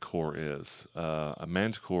manticore is. A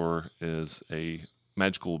manticore is a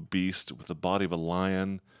magical beast with the body of a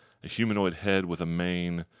lion, a humanoid head with a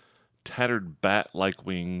mane, tattered bat-like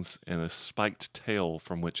wings, and a spiked tail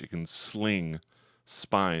from which it can sling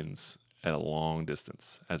spines at a long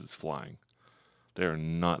distance as it's flying. They are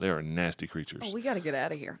nasty creatures. Oh, we got to get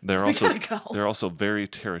out of here. They're we also gotta go. they're also very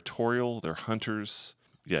territorial. They're hunters.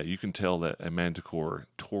 Yeah, you can tell that a manticore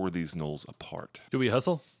tore these gnolls apart. Do we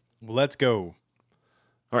hustle? Let's go.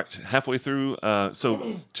 All right, halfway through,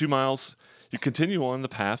 so 2 miles, you continue on the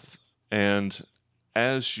path, and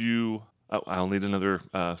as you, I'll need another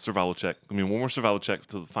survival check. I mean, one more survival check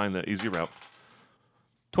to find the easier route.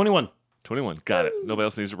 21. 21, got it. Nobody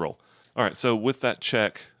else needs to roll. All right, so with that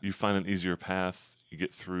check, you find an easier path. You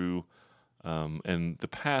get through, and the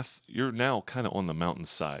path, you're now kind of on the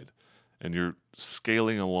mountainside, and you're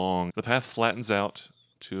scaling along. The path flattens out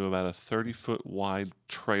to about a 30-foot wide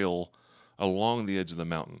trail along the edge of the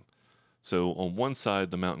mountain. So on one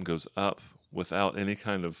side, the mountain goes up without any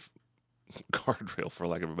kind of guardrail, for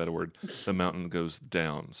lack of a better word. The mountain goes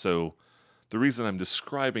down. So the reason I'm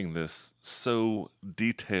describing this so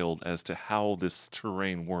detailed as to how this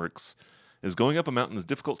terrain works is going up a mountain is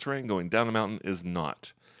difficult terrain, going down a mountain is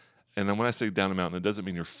not. and then when I say down a mountain, it doesn't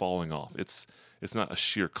mean you're falling off. It's not a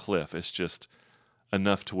sheer cliff. It's just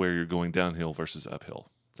enough to where you're going downhill versus uphill.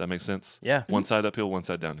 Does that make sense? Yeah. One side uphill, one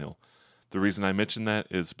side downhill. The reason I mention that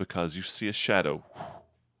is because you see a shadow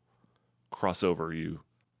cross over you,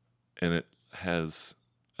 and it has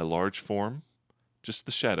a large form, just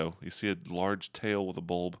the shadow. You see a large tail with a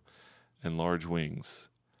bulb and large wings.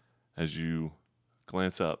 As you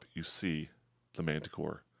glance up, you see the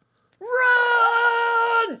manticore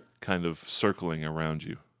Run! kind of circling around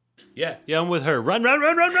you. Yeah, I'm with her. Run, run,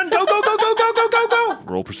 run, run, run. Go, go, go, go, go, go, go, go.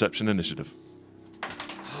 Roll perception initiative.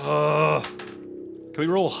 Can we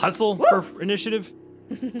roll hustle for initiative?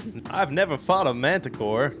 I've never fought a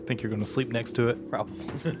manticore. Think you're going to sleep next to it? Probably.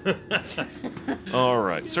 All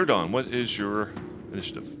right, Sir Don, what is your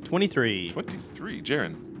initiative? 23. 23.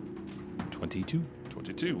 Jaren. 22.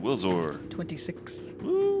 22. Wilzor. 26.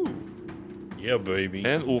 Woo. Yeah, baby.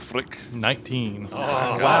 And Ulfric. 19.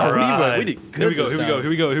 Wow, we did good. Here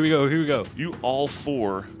we go. You all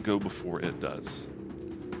four go before it does.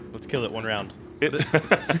 Let's kill it one round. It,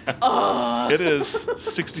 it is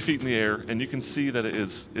 60 feet in the air, and you can see that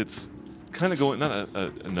it's kind of going, not a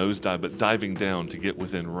nosedive, but diving down to get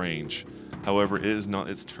within range. However, it is not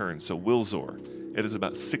its turn. So, Wilzor, it is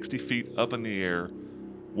about 60 feet up in the air.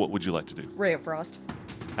 What would you like to do? Ray of Frost.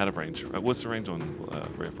 Out of range. What's the range on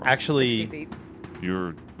Ray of Frost? 60 Actually, feet.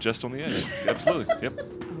 You're just on the edge. Absolutely. Yep.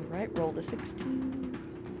 All right, roll the 16.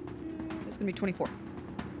 It's going to be 24.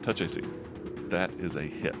 Touch AC. That is a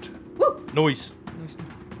hit. Woo! noise.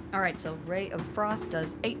 All right, so Ray of Frost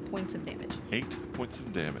does 8 points of damage. 8 points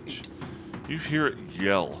of damage. You hear it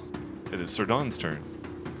yell. It is Sir Don's turn.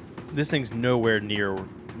 This thing's nowhere near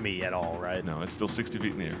me at all, right? No, it's still 60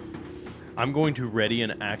 feet in the air. I'm going to ready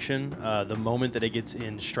an action. The moment that it gets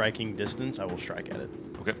in striking distance, I will strike at it.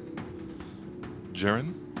 Okay.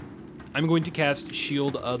 Jaren? I'm going to cast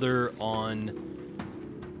Shield Other on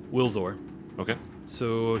Wilzor. Okay.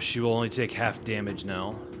 So she will only take half damage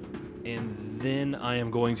now. And then I am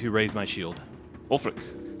going to raise my shield. Ulfric.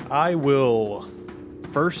 I will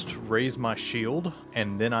first raise my shield,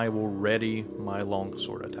 and then I will ready my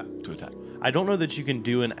longsword attack. To attack. I don't know that you can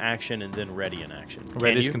do an action and then ready an action.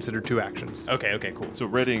 Ready Can is you? considered 2 actions. Okay, cool. So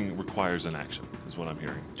readying requires an action, is what I'm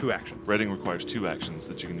hearing. 2 actions. Readying requires 2 actions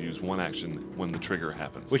that you can use 1 action when the trigger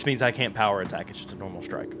happens. Which means I can't power attack. It's just a normal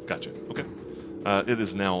strike. Gotcha. Okay. It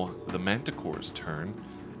is now the Manticore's turn.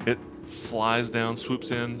 It flies down, swoops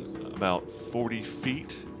in about 40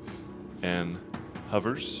 feet, and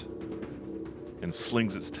hovers and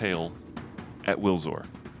slings its tail at Wilzor.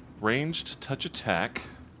 Ranged touch attack.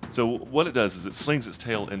 So what it does is it slings its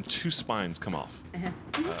tail and 2 spines come off.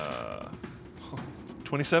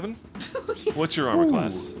 27? What's your armor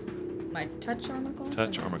class? My touch armor class?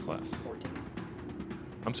 Touch armor class. 14.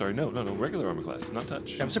 I'm sorry, no, regular armor class, not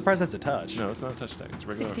touch. I'm surprised that's a touch. No, it's not a touch attack. It's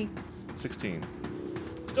regular. 16. 16.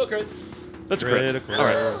 Still crit. That's correct. Critical. All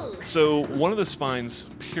right. So one of the spines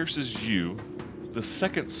pierces you. The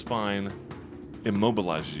second spine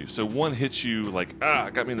immobilizes you. So one hits you like,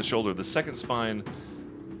 got me in the shoulder. The second spine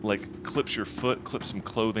like clips your foot, clips some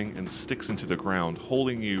clothing, and sticks into the ground,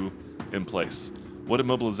 holding you in place. What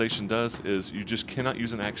immobilization does is you just cannot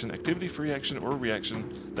use an action, activity-free action, or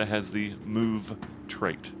reaction that has the move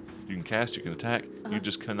trait. You can cast, you can attack, you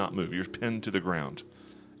just cannot move. You're pinned to the ground.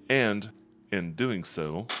 And in doing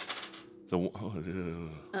so, the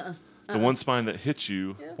one spine that hits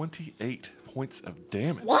you, 28 points of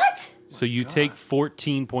damage. What? So you take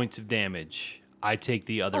 14 points of damage. I take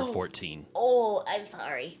the other 14. Oh, I'm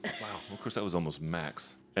sorry. Wow. Well, of course, that was almost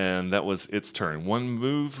max. And that was its turn.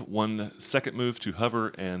 One second move to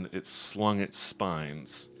hover, and it slung its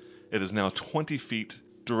spines. It is now 20 feet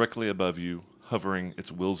directly above you, hovering. It's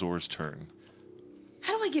Wilzor's turn.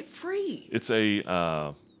 How do I get free? It's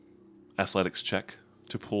a athletics check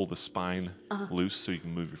to pull the spine loose so you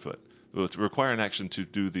can move your foot. It will require an action to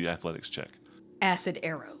do the athletics check. Acid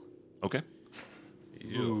arrow. Okay?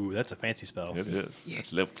 Ooh, that's a fancy spell. It is.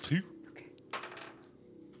 That's level 2. Okay.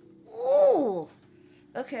 Ooh.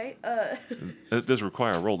 Okay. It does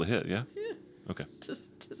require a roll to hit, yeah? Okay.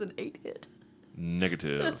 Does an 8 hit?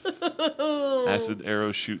 Negative. Acid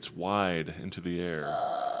arrow shoots wide into the air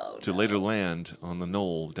to later land on the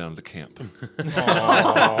knoll down at the camp.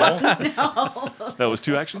 That was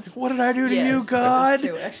 2 actions? What did I do to Yes, you, that God?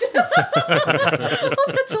 was 2, actually. Oh,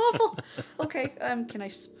 that's awful. Okay. Can I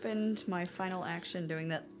spend my final action doing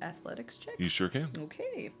that athletics check? You sure can.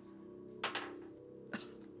 Okay.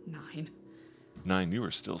 9. 9, you are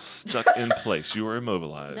still stuck in place. You are Not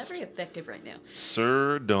immobilized. very effective right now.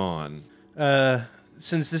 Sir Dawn.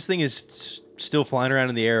 Since this thing is still flying around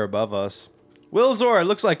in the air above us, Wilzor, it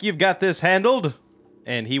looks like you've got this handled.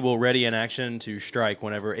 and he will ready an action to strike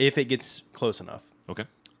if it gets close enough. Okay.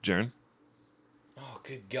 Jaren. Oh,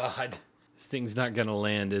 good God. This thing's not going to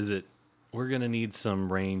land, is it? We're going to need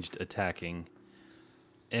some ranged attacking.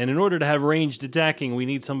 And in order to have ranged attacking, we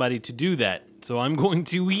need somebody to do that. So I'm going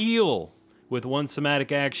to heal with one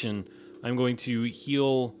somatic action. I'm going to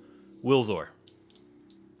heal Wilzor.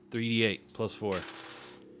 3d8 plus 4.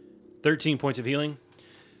 13 points of healing.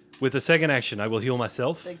 With a second action, I will heal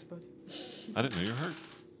myself. Thanks, buddy. I didn't know you were hurt.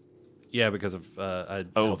 Yeah, because of I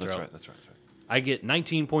Oh, helped her that's out. right. That's right. I get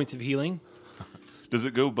 19 points of healing. Does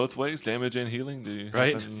it go both ways, damage and healing? Do you have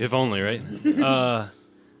Right? that? If only, right?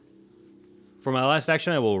 For my last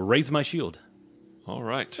action, I will raise my shield. All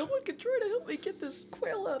right. Someone could try to help me get this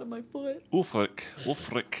quail out of my foot. Ulfric.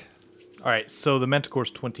 Ulfric. All right, so the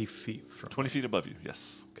Manticore's 20 feet from 20 feet above you,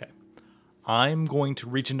 yes. Okay. I'm going to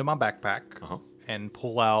reach into my backpack Uh-huh. and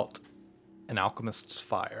pull out an alchemist's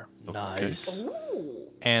fire. Nice. Ooh.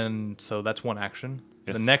 And so that's one action.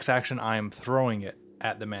 Yes. The next action, I am throwing it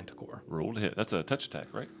at the Manticore. Roll to hit. That's a touch attack,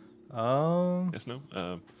 right? Yes, no?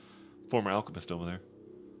 Former alchemist over there.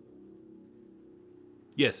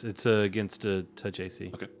 Yes, it's against a touch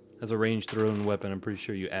AC. Okay. As a ranged thrown weapon, I'm pretty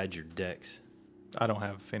sure you add your dex. I don't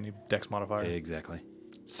have any dex modifier. Exactly.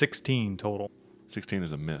 16 total. 16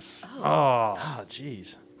 is a miss. Oh. Oh,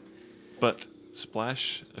 jeez. But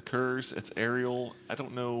splash occurs. It's aerial. I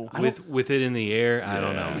don't know. With it in the air, I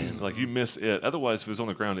don't know, Yeah, man. Like you miss it. Otherwise, if it was on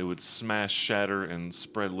the ground, it would smash, shatter, and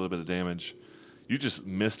spread a little bit of damage. You just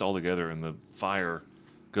missed altogether, and the fire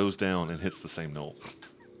goes down and hits the same knoll.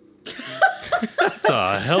 That's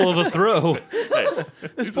a hell of a throw. Hey,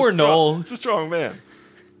 This he's poor a strong- knoll. He's a strong man.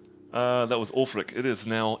 That was Ulfric. It is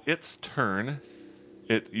now its turn.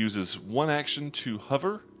 It uses one action to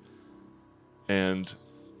hover and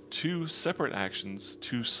two separate actions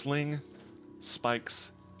to sling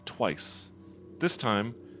spikes twice. This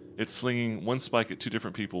time, it's slinging one spike at two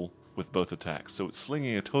different people with both attacks. So it's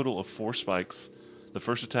slinging a total of 4 spikes. The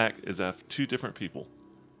first attack is at 2 different people.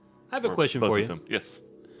 I have a Or question both for of you. them. Yes.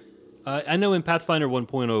 I know in Pathfinder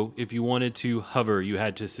 1.0, if you wanted to hover, you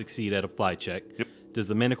had to succeed at a fly check. Yep. Does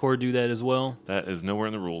the Manticore do that as well? That is nowhere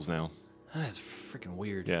in the rules now. That's freaking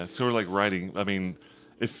weird. Yeah, it's sort of like riding. I mean,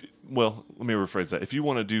 let me rephrase that. If you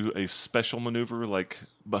want to do a special maneuver,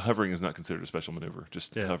 but hovering is not considered a special maneuver,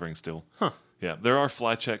 just Yeah. hovering still. Huh. Yeah, there are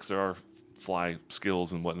fly checks, there are fly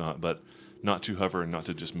skills and whatnot, but not to hover and not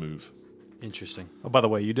to just move. Interesting. Oh, by the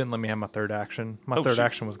way, you didn't let me have my third action. My Oh, third shoot.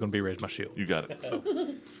 action was going to be raise my shield. You got it.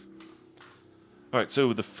 All right,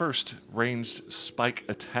 so the first ranged spike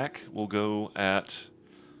attack will go at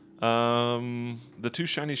the 2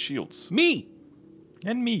 shiny shields. Me!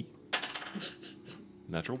 And me.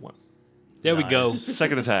 Natural 1. There we go.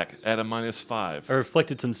 Second attack at a -5. I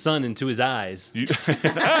reflected some sun into his eyes. You,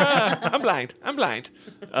 I'm blind. I'm blind.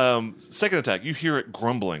 Second attack, you hear it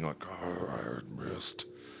grumbling like, oh, I missed.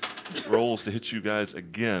 Rolls to hit you guys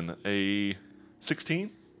again. A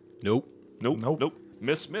 16? Nope. Nope. Nope. Nope.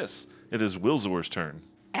 Miss. It is Wilzor's turn.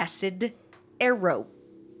 Acid arrow.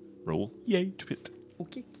 Roll. Yay. To hit.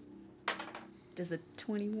 Okay. Does a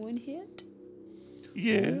 21 hit?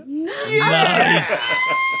 Yes. Nice.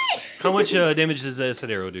 How much damage does acid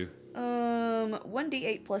arrow do?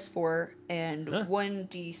 1d8 plus 4 and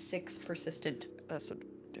 1d6 persistent acid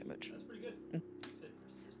damage. That's pretty good.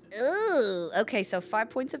 Ooh, okay, so 5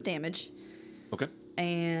 points of damage Okay.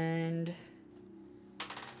 and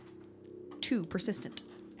 2 persistent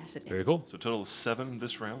acid damage. Very cool. So total of 7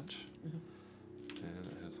 this round. And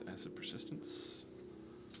it has acid persistence.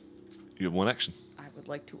 You have one action. I would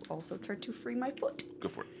like to also try to free my foot. Go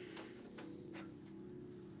for it.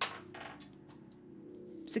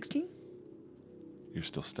 16? You're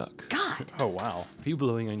still stuck. God. Oh, wow. Are you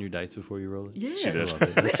blowing on your dice before you roll it? Yeah. She I did. love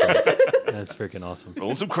it. That's great. That's freaking awesome.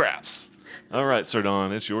 Rolling some craps. All right, Sir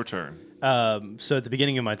Don, it's your turn. So at the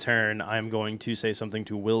beginning of my turn, I'm going to say something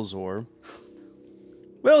to Wilzor.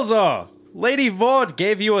 Wilzor, Lady Vaught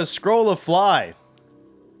gave you a scroll of fly.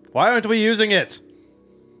 Why aren't we using it?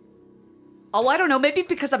 Oh, I don't know. Maybe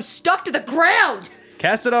because I'm stuck to the ground.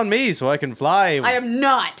 Cast it on me so I can fly. I am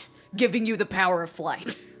not giving you the power of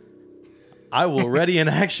flight. I will ready an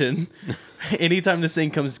action. Anytime this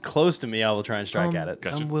thing comes close to me, I will try and strike at it.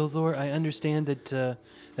 Gotcha. Wilzor, I understand that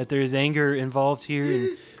that there is anger involved here,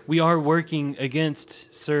 and we are working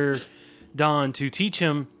against Sir Don to teach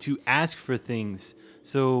him to ask for things.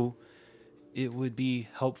 So it would be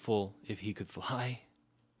helpful if he could fly.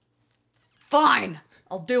 Fine.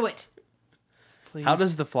 I'll do it. Please. How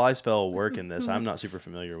does the fly spell work in this? I'm not super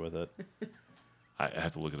familiar with it. I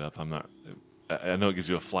have to look it up. I'm not. I know it gives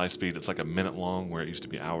you a fly speed. It's like a minute long, where it used to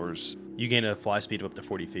be hours. You gain a fly speed of up to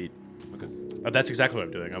 40 feet. Okay. That's exactly what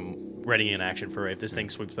I'm doing. I'm readying an action for if this thing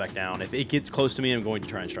sweeps back down. If it gets close to me, I'm going to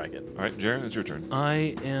try and strike it. All right, Jaren, it's your turn.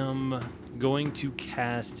 I am going to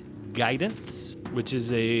cast Guidance, which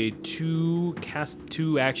is a 2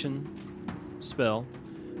 action spell.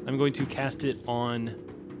 I'm going to cast it on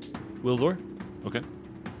Wilzor. Okay.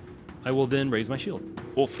 I will then raise my shield.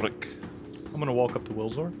 Ulfric. I'm gonna walk up to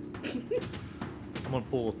Wilzor. I'm gonna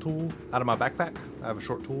pull a tool out of my backpack. I have a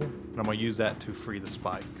short tool, and I'm gonna use that to free the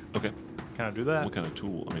spike. Okay. Can I do that? What kind of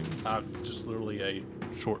tool? I mean, It's just literally a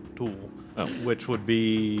short tool, Oh. which would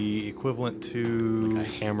be equivalent to. A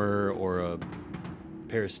hammer or a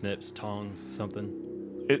pair of snips, tongs, something.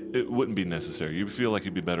 it wouldn't be necessary. You feel like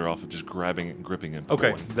you'd be better off of just grabbing it and gripping and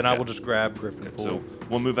Okay, pulling. then I Yeah. will just grab, grip, and pull. So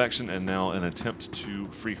one move action, and now an attempt to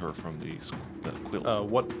free her from the quill.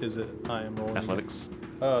 What is it I am rolling? Athletics.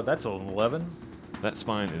 That's an 11. That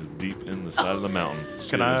spine is deep in the side of the mountain.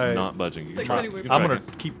 She Can is I- not budging. You can Thanks try. anyway. You can I'm try gonna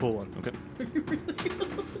again. keep pulling. Okay.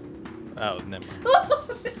 Oh, never mind.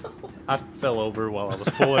 I fell over while I was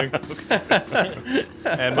pulling.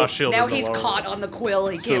 And my shield Now is no he's longer- caught on the quill.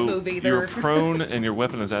 He So can't move either. you're prone, and your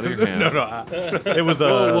weapon is out of your hand. No, it was a.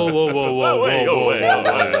 Whoa, whoa, whoa, whoa, Wait, whoa, oh, wait, whoa, oh,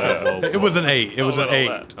 whoa, whoa. It was an 8. It was Oh, an all 8.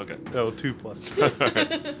 that. Okay. Oh, 2 plus. All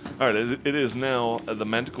right. It is now the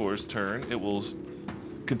Manticore's turn. It will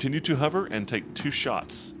continue to hover and take 2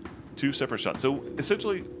 shots, 2 separate shots. So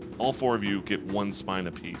essentially, all 4 of you get 1 spine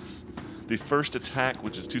apiece. The first attack,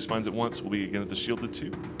 which is 2 spines at once, will be again at the shielded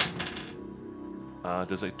 2.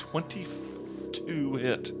 Does a 22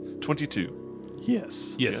 hit? 22.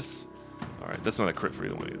 Yes. Yes. All right. That's not a crit for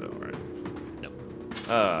either one of you, though, right?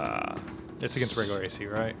 No. It's against regular AC,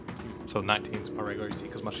 right? So 19 is my regular AC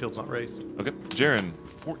because my shield's not raised. Okay. Jaren,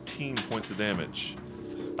 14 points of damage.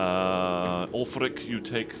 Ulfric, you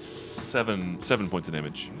take 7 points of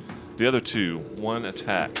damage. The other 2, 1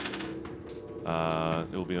 attack.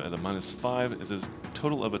 It will be at a -5. It is a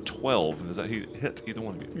total of a 12. Does that hit either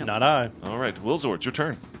one of you? Not I. All right, Wilzor, it's your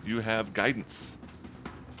turn. You have guidance.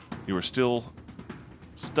 You are still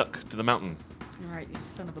stuck to the mountain. All right, you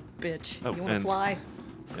son of a bitch. Oh, you want to and- fly?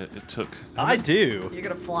 It took. I do. You're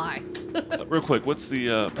gonna fly. Real quick, what's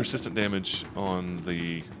the persistent damage on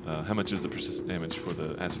the? How much is the persistent damage for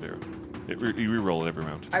the acid arrow? You re-roll it every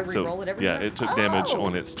round. I re-roll it every round? Yeah, it took damage Oh.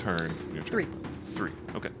 on its turn. Your turn. 3. 3.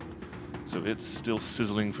 Okay. So it's still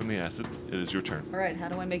sizzling from the acid. It is your turn. All right, how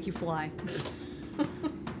do I make you fly?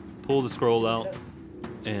 Pull the scroll out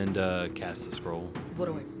and cast the scroll. What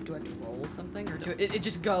do I have to roll something, or do it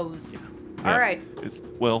just goes? Yeah. All right.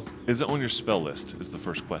 Well, is it on your spell list? Is the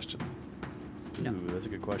first question. No. Ooh, that's a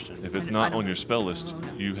good question. If it's I not don't on know. your spell list, Oh,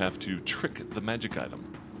 no. you have to trick the magic item.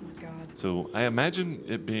 Oh my god. So I imagine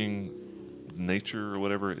it being nature or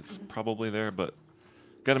whatever, it's probably there, but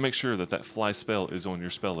got to make sure that fly spell is on your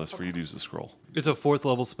spell list for you to use the scroll. It's a 4th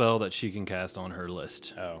level spell that she can cast on her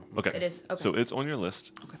list. Oh. Okay. It is, okay. So it's on your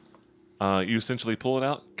list. Okay. You essentially pull it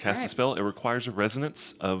out, cast the Alright. spell. It requires a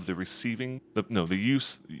resonance of the receiving. The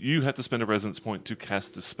use. You have to spend a resonance point to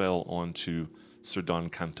cast the spell onto Sir Don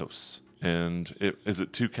Cantos. And is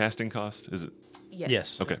it 2 casting cost? Is it?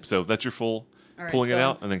 Yes. Okay, so that's your full All right, pulling it so-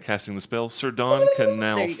 out and then casting the spell. Sir Don can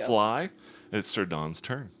now There you go. fly. It's Sir Don's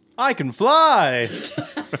turn. I can fly.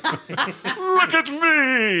 Look at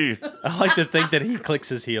me! I like to think that he clicks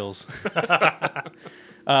his heels.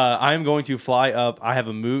 I'm going to fly up.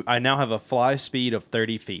 I now have a fly speed of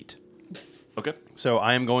 30 feet. Okay, So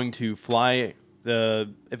I am going to fly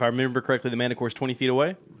if I remember correctly, the Manticore is 20 feet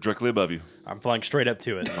away. directly above you. I'm flying straight up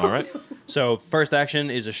to it. All right, So first action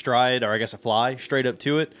is a stride, or I guess a fly, straight up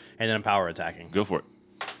to it, and then I'm power attacking. go for it.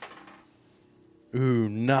 Ooh,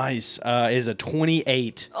 nice. Is a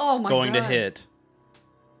 28 Oh my going to God. hit.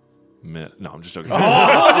 No, I'm just joking. Oh!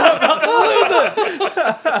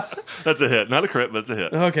 That's a hit. Not a crit, but it's a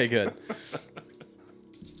hit. Okay, good.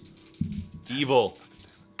 Evil.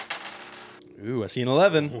 Ooh, I see an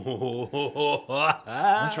 11. That's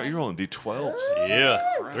right, you're rolling d12s. Yeah.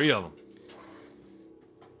 3 of them.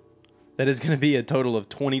 That is going to be a total of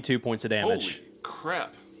 22 points of damage. Holy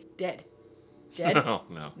crap. Dead. Dead. No,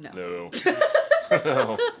 no, No.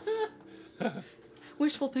 no. No.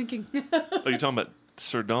 Wishful thinking. Are you talking about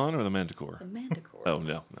Sir Don or the Manticore? The Manticore. Oh,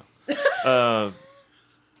 no.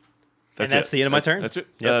 That's the end of my turn? That's it.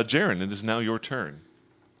 Yep. Jaren, it is now your turn.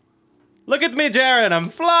 Look at me, Jaren. I'm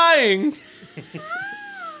flying.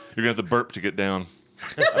 You're going to have to burp to get down.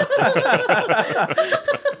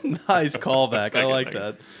 Nice callback. I you, like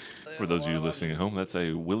thank that. For those of you listening at home, that's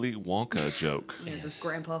a Willy Wonka joke. Is his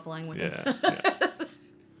grandpa flying with him? Yeah. yeah.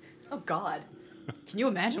 Oh God. Can you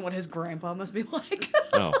imagine what his grandpa must be like?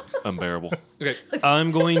 Oh, unbearable. Okay.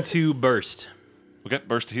 I'm going to burst. Okay,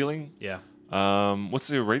 burst healing. Yeah. What's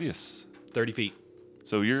the radius? 30 feet.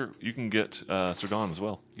 So you can get Sir Don as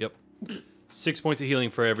well. Yep. 6 points of healing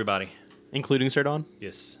for everybody. Including Sir Don?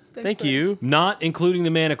 Yes. Thank you. Not including the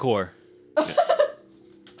Manicore.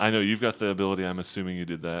 I know you've got the ability. I'm assuming you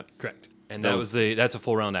did that. Correct. And That that's a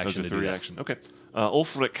full round That was action a to do 3 that. action. Okay.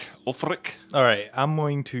 Ulfric. All right, I'm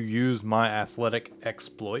going to use my athletic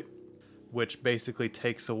exploit, which basically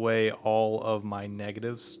takes away all of my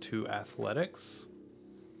negatives to athletics.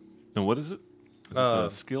 And what is it? Is this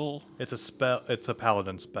a skill? It's a spell. It's a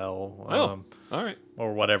paladin spell. Oh, all right.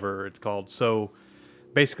 Or whatever it's called. So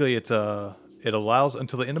basically, it allows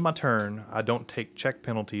until the end of my turn, I don't take check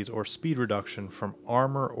penalties or speed reduction from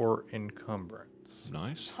armor or encumbrance.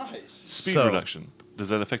 Nice. Nice. Speed So- reduction. Does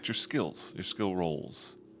that affect your skills? Your skill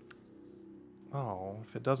rolls? Oh,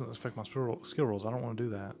 if it doesn't affect my skill rolls, I don't want to do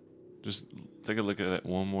that. Just take a look at it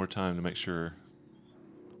one more time to make sure.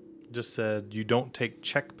 Just said you don't take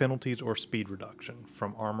check penalties or speed reduction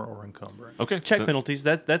from armor or encumbrance. Okay. Check that- penalties.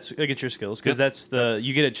 That's against your skills because Yep.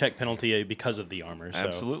 you get a check penalty because of the armor. So.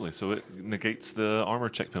 Absolutely. So it negates the armor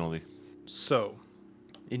check penalty. So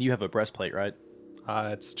And you have a breastplate, right?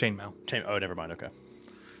 it's chainmail. Oh, never mind. Okay.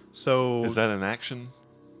 So Is that an action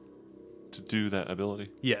to do that ability?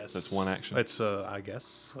 yes, That's one action. It's I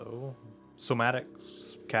guess so. Somatic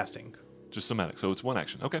casting. Just somatic. So it's one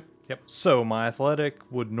action. Okay. Yep. So my athletic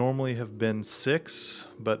would normally have been 6,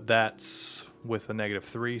 but that's with a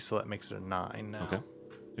 -3, so that makes it a 9 now. Okay.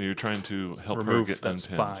 And you're trying to help Remove her get that unpinned.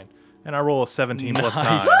 spine. And I roll a 17 plus 9.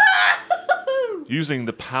 Nice. Using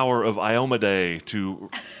the power of Iomade to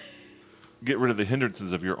get rid of the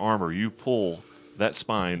hindrances of your armor, you pull that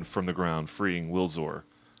spine from the ground, freeing Wilzor.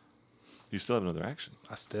 You still have another action.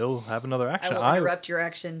 I still have another I action. will interrupt your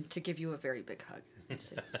action to give you a very big hug.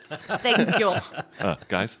 Thank you.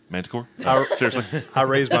 Guys, Manticore? I, Seriously? I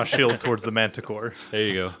raise my shield towards the manticore. There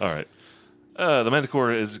you go. All right. The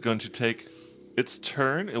Manticore is going to take its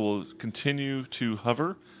turn. It will continue to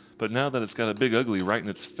hover, but now that it's got a big ugly right in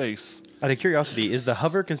its face, Out of curiosity, is the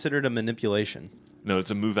hover considered a manipulation? no,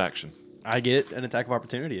 it's a move action. I get an attack of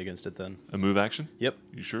opportunity against it then. A move action? Yep.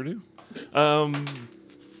 You sure do.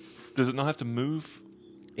 Does it not have to move?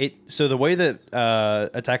 So the way that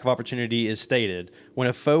attack of opportunity is stated, when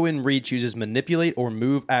a foe in reach uses manipulate or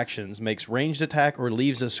move actions, makes ranged attack, or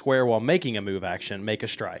leaves a square while making a move action, make a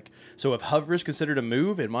strike. So if hover is considered a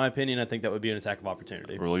move, in my opinion, I think that would be an attack of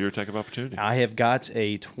opportunity. Roll your attack of opportunity. I have got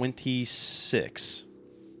a 26.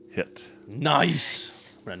 Hit.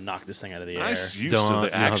 Nice. I'm going to knock this thing out of the Nice air. use Don't of know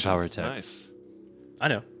the how action. power attack. Nice. I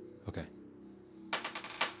know, Okay.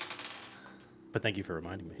 but thank you for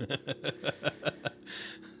reminding me.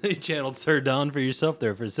 You channeled Sir Don for yourself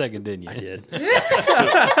there for a second, didn't you? I did.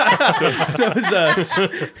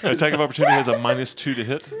 Attack of opportunity has a -2 to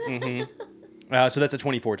hit. So that's a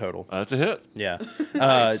 24 total. That's a hit. Yeah.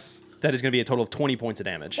 Nice. That is going to be a total of 20 points of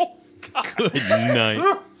damage. Good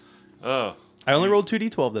night. Oh, I only rolled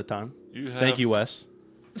 2d12 that time. you have. Thank you, Wes.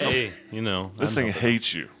 Hey, you know. This thing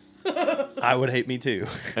hates you, I would hate me too.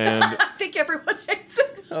 and I think everyone hates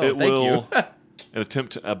it. Oh, it thank will you.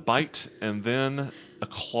 attempt a bite and then a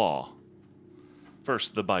claw.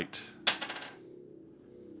 First, the bite.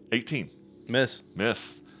 18. Miss.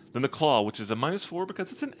 Miss. Then the claw, which is a -4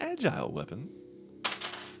 because it's an agile weapon.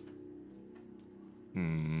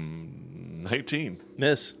 19.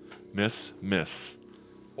 Miss. Miss.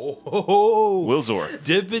 Oh, Wilzor.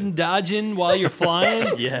 dipping, dodging while you're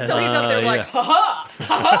flying. Yes. So he's up there like, ha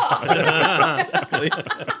ha.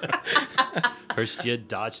 First you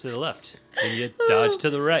dodge to the left, then you dodge to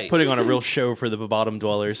the right. Putting on a real show for the bottom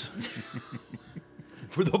dwellers.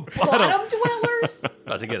 for the bottom. Bottom dwellers?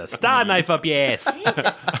 About to get a star knife up your ass. Jesus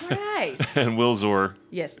Christ. And Wilzor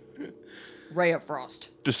Yes. Ray of Frost.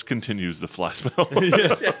 discontinues the fly spell.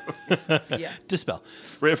 Yeah. Dispel.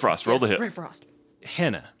 Ray of Frost, roll the Ray hit. of Frost.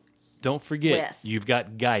 Hannah, don't forget, Yes. you've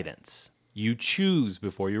got guidance. You choose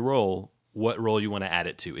before you roll what roll you want to add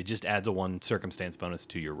it to. It just adds a 1 circumstance bonus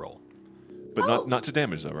to your roll. But not to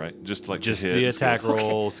damage, though, right? Just like Just to hit the and attack skills.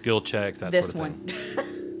 roll, skill checks, that This sort of thing. one.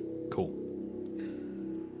 Cool.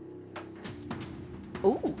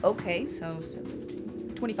 Ooh, okay. So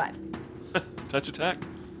 17, 25. Touch attack.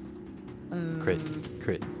 Crit.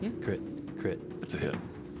 yeah. Crit. It's a hit.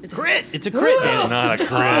 It's Crit! It's a crit! It's not a crit.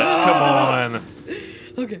 Come on.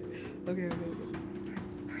 Okay. Okay.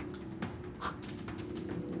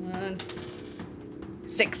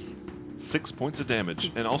 6. 6 points of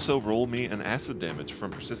damage. And also roll me an acid damage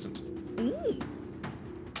from persistent.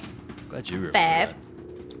 Glad you remember 5.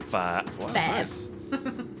 5. Wow, Five. nice.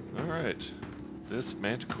 All right. This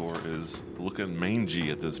Manticore is looking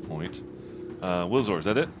mangy at this point. Wilzor, is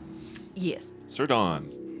that it? Yes. Sir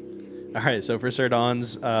Don. All right, so for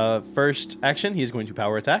Sardon's first action, he's going to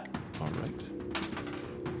power attack. All right.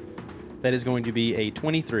 That is going to be a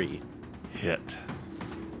 23. Hit.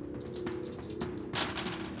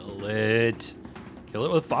 Kill it. Kill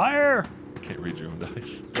it with fire. Can't read your own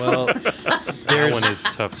dice. Well, That one is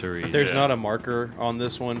tough to read. there's Yeah. not a marker on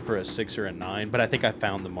this one for a 6 or a 9, but I think I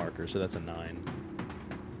found the marker, so that's a 9.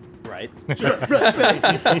 Right? I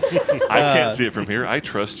can't see it from here. I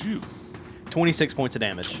trust you. 26 points of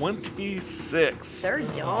damage. 26 They're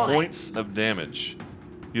done. points of damage.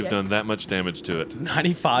 You've Yep. done that much damage to it.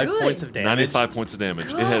 95 Good. points of damage. 95 points of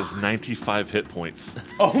damage. It has 95 hit points.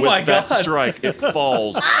 Oh With my that god. strike, it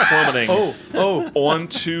falls plummeting Oh,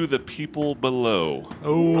 onto the people below.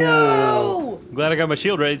 No! I'm glad I got my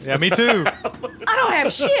shield raised. Yeah, me too. I don't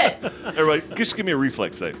have shit. Everybody, just give me a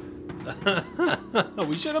reflex save.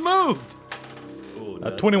 We should have moved.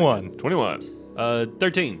 21. 21.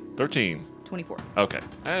 13. 13. 24. Okay.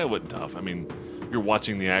 It wasn't tough. I mean, you're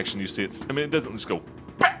watching the action. You see it. I mean, it doesn't just go,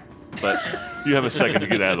 "Bah!" but you have a second to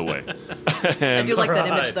get out of the way. I And do like that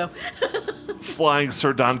image, though. flying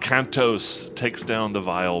Sir Don Cantos takes down the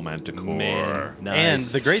vile manticore. Man, nice And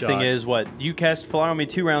the great thing shot. is, you cast Fly on Me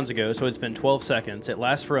 2 rounds ago, so it's been 12 seconds. It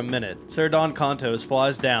lasts for a minute. Sir Don Contos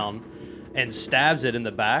flies down and stabs it in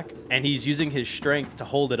the back, and he's using his strength to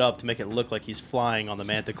hold it up to make it look like he's flying on the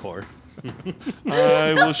manticore.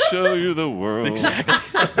 I will show you the world.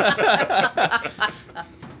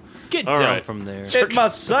 Get All down right. from there. It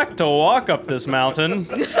must suck to walk up this mountain.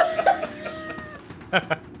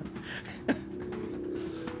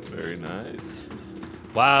 Very nice.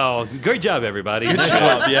 Wow, great job, everybody. Good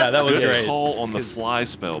job. Yeah, that was Good great. call on the fly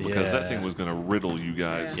spell because that Yeah. thing was going to riddle you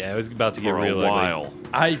guys Yeah, it was about to get for a real ugly. while.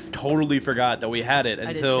 I totally forgot that we had it I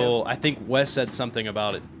did until I think Wes said something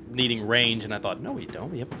about it needing range, and I thought, no, we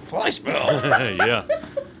don't. We have a fly spell. Yeah.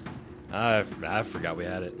 I forgot we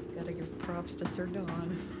had it. Gotta give props to Sir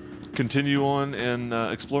Don. Continue on in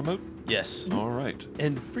explore mode. Yes. All right.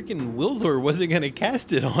 And freaking Wilzor wasn't going to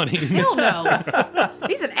cast it on him. Hell no.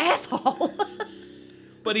 He's an asshole.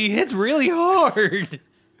 But he hits really hard.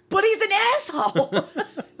 But he's an asshole.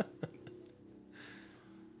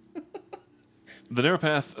 The narrow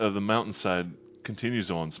path of the mountainside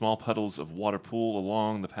continues on. Small puddles of water pool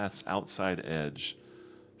along the path's outside edge,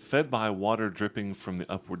 fed by water dripping from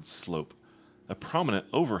the upward slope. A prominent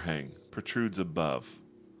overhang protrudes above,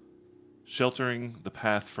 sheltering the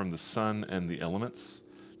path from the sun and the elements.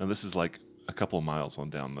 Now, this is like a couple of miles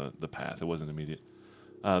on down the path. It wasn't immediate.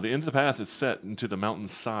 The end of the path is set into the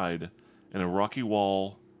mountain's side in a rocky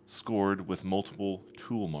wall scored with multiple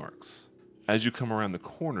tool marks. As you come around the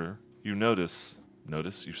corner, you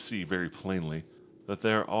you see very plainly that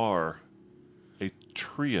there are a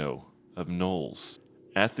trio of gnolls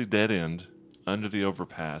at the dead end under the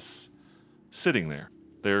overpass, sitting there.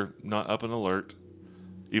 They're not up and alert.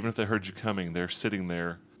 Even if they heard you coming, they're sitting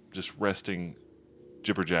there just resting,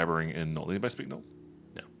 jibber-jabbering in Gnoll. Anybody speak Gnoll?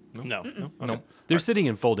 No. Okay. They're sitting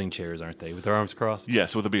in folding chairs, aren't they, with their arms crossed?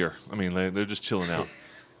 Yes, with a beer. I mean, they're just chilling out.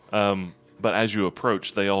 But as you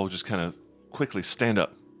approach, they all just kind of quickly stand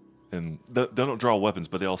up. And they don't draw weapons,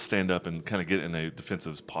 but they all stand up and kind of get in a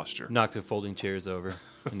defensive posture. Knock the folding chairs over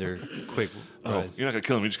in their quick Oh, rise. you're not going to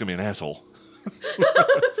kill them. You're just going to be an asshole.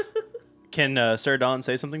 Can Sir Don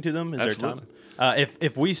say something to them? Is Absolutely. there time?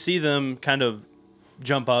 If we see them kind of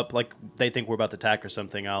jump up, like they think we're about to attack or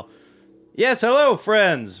something, Yes, hello,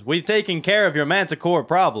 friends. We've taken care of your manticore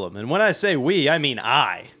problem. And when I say we, I mean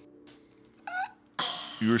I.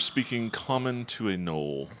 You are speaking common to a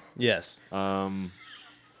Gnoll. Yes. Roll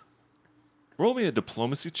me a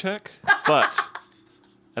diplomacy check, but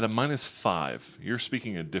at a -5, you're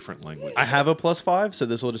speaking a different language. I have a +5, so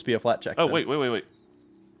this will just be a flat check. Oh, then. wait.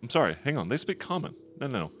 I'm sorry. Hang on. They speak common.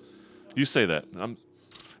 No. You say that.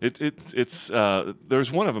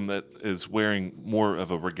 There's one of them that is wearing more of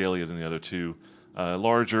a regalia than the other two.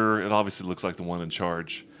 Larger. It obviously looks like the one in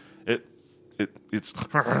charge. It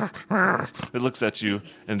looks at you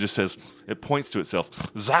and just says, it points to itself,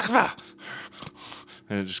 Zakva!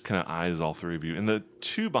 And it just kind of eyes all three of you. And the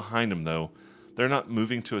two behind them, though, they're not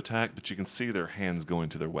moving to attack, but you can see their hands going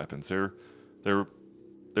to their weapons. They're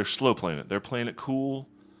slow playing it. They're playing it cool,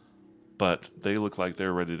 but they look like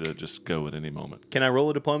they're ready to just go at any moment. Can I roll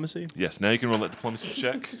a diplomacy? Yes, now you can roll that diplomacy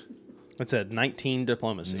check. It's a 19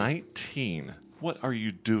 diplomacy. 19. What are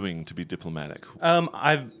you doing to be diplomatic?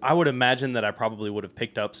 I would imagine that I probably would have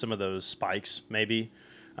picked up some of those spikes, maybe.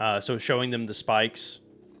 So showing them the spikes,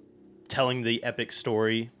 telling the epic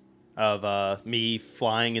story of me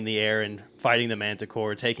flying in the air and fighting the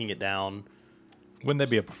manticore, taking it down. Wouldn't that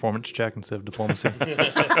be a performance check instead of diplomacy?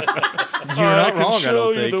 not I wrong, I can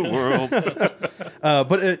show don't you think. the world.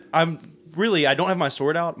 But I don't have my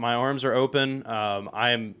sword out. My arms are open.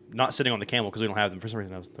 I am not sitting on the camel because we don't have them. For some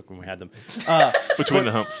reason, I was thinking we had them. Between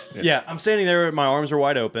the humps. Yeah, I'm standing there. My arms are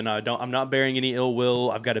wide open. I'm not bearing any ill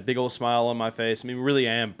will. I've got a big old smile on my face. I mean, really,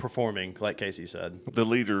 I am performing, like Casey said. The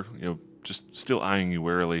leader, just still eyeing you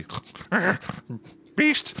warily.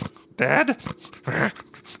 Beast, Dad.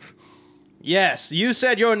 Yes, you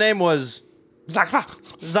said your name was Zakfa.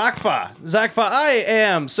 Zakfa. I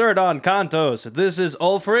am Serdon Kantos. This is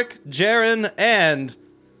Ulfric, Jaren, and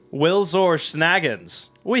Wilzor Snaggins.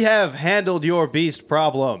 We have handled your beast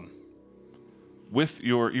problem. With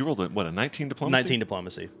you rolled a 19 diplomacy? 19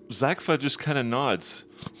 diplomacy. Zakfa just kind of nods.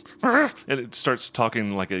 And it starts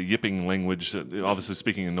talking like a yipping language, obviously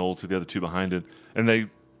speaking in Knoll to the other two behind it. And they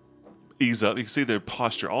ease up. You can see their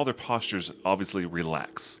posture. All their postures obviously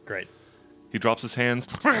relax. Great. He drops his hands.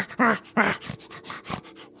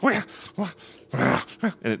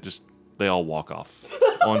 And they all walk off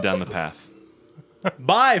on down the path.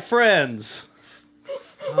 Bye, friends.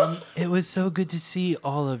 It was so good to see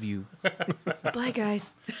all of you. Bye,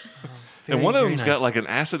 guys. And one of them's got like an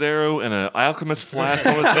acid arrow and an alchemist flask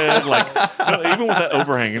on his head. Like, even with that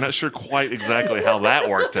overhang, you're not sure quite exactly how that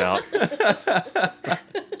worked out.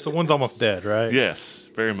 So one's almost dead, right? Yes,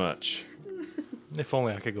 very much. If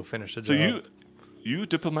only I could go finish the So job. you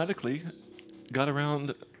diplomatically got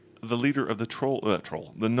around the leader of the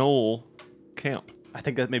the Knoll camp. I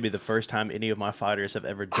think that may be the first time any of my fighters have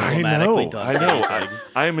ever I diplomatically know. done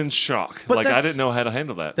I am in shock. But Like, I that's- didn't know how to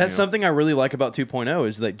handle that. That's you know? something I really like about 2.0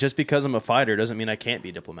 is that just because I'm a fighter doesn't mean I can't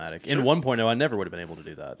be diplomatic. In 1.0, I never would have been able to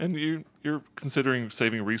do that. And you're considering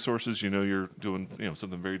saving resources. You're doing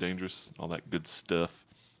something very dangerous. All that good stuff.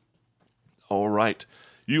 All right,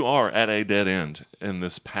 you are at a dead end in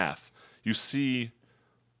this path. You see,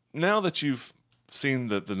 now that you've seen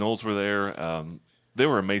that the Knolls were there. They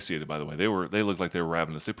were emaciated, by the way. They looked like they were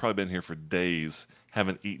ravenous. They've probably been here for days,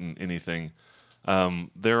 haven't eaten anything.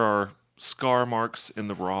 There are scar marks in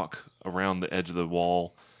the rock around the edge of the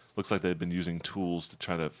wall. Looks like they've been using tools to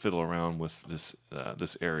try to fiddle around with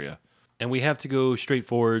this area. And we have to go straight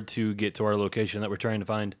forward to get to our location that we're trying to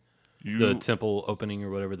find. The temple opening or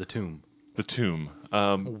whatever, the tomb. The tomb.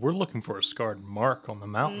 We're looking for a scarred mark on the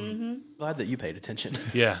mountain. Glad that you paid attention.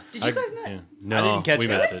 Yeah. Did you guys not? Yeah. No, I didn't catch we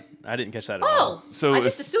that. missed it. I didn't catch that at all. Oh, So I if-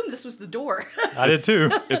 just assumed this was the door. I did too.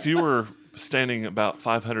 If you were standing about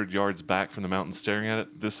 500 yards back from the mountain staring at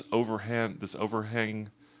it, this overhang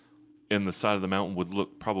in the side of the mountain would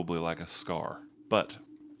look probably like a scar. But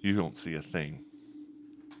you don't see a thing.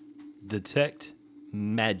 Detect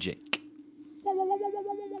magic.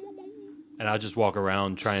 And I'll just walk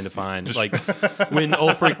around trying to find, like, when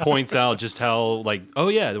Ulfric points out just how, like, oh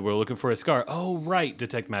yeah, we're looking for a scar. Oh, right,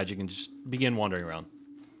 detect magic, and just begin wandering around.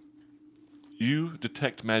 You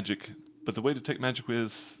detect magic, but the way to detect magic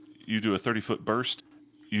is you do a 30-foot burst.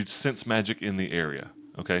 You sense magic in the area,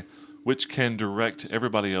 okay? Which can direct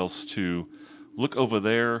everybody else to look over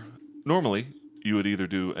there. Normally, you would either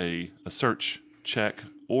do a search check,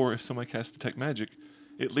 or if somebody casts detect magic,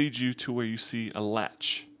 it leads you to where you see a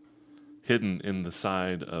latch hidden in the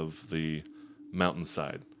side of the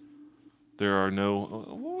mountainside. There are no...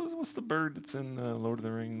 what's the bird that's in Lord of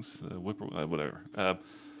the Rings? The whippoorwill, whatever.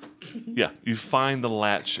 Yeah, you find the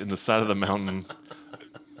latch in the side of the mountain.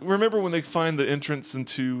 Remember when they find the entrance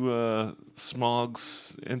into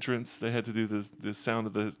Smaug's entrance? They had to do the sound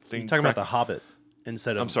of the thing. You're talking about the Hobbit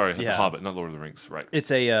instead of... I'm sorry, yeah. the Hobbit, not Lord of the Rings. Right.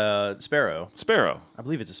 It's a sparrow. Sparrow. I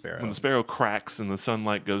believe it's a sparrow. When the sparrow cracks and the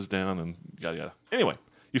sunlight goes down and yada yada. Anyway,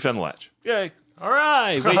 you found the latch. Yay. All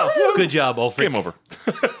right. Wait, good job, Ulfric. Game over.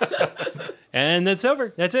 And that's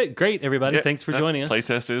over. That's it. Great, everybody. Yeah, Thanks for that joining us.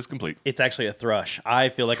 Playtest is complete. It's actually a thrush. I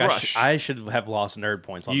feel like Thrush. I should have lost nerd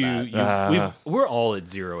points on that. We're all at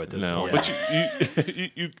 0 at this No, point. but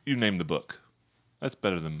you named the book. That's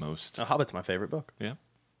better than most. Hobbit's my favorite book. Yeah.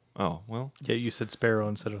 Oh, well. Yeah, you said sparrow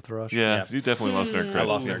instead of thrush. Yeah, Yeah. you definitely lost nerd credit. I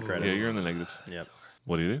lost nerd credit. Yeah, you're in the negatives. Yep.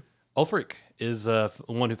 What do you do? Ulfric is the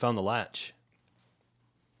one who found the latch.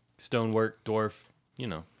 Stonework, dwarf,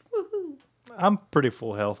 I'm pretty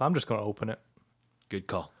full health. I'm just going to open it. Good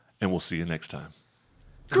call. And we'll see you next time.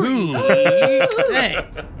 Dang.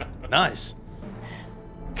 Nice.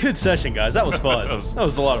 Good session, guys. That was fun. That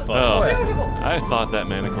was a lot of fun. Oh, Beautiful. I thought that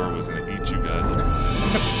Manicore was going to eat you guys up.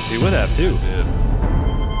 He would have, too.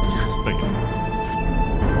 Thank you.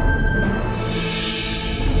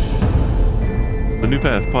 The New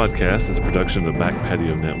Path Podcast is a production of the Back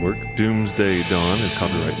Patio Network. Doomsday Dawn is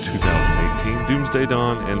copyright 2018. Doomsday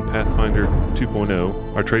Dawn and Pathfinder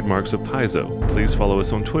 2.0 are trademarks of Paizo. Please follow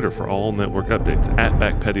us on Twitter for all network updates at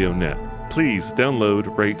BackPatioNet. Please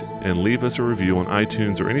download, rate, and leave us a review on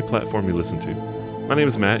iTunes or any platform you listen to. My name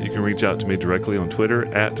is Matt. You can reach out to me directly on Twitter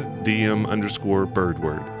at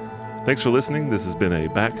DM_Birdword. Thanks for listening. This has been a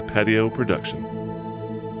Back Patio production.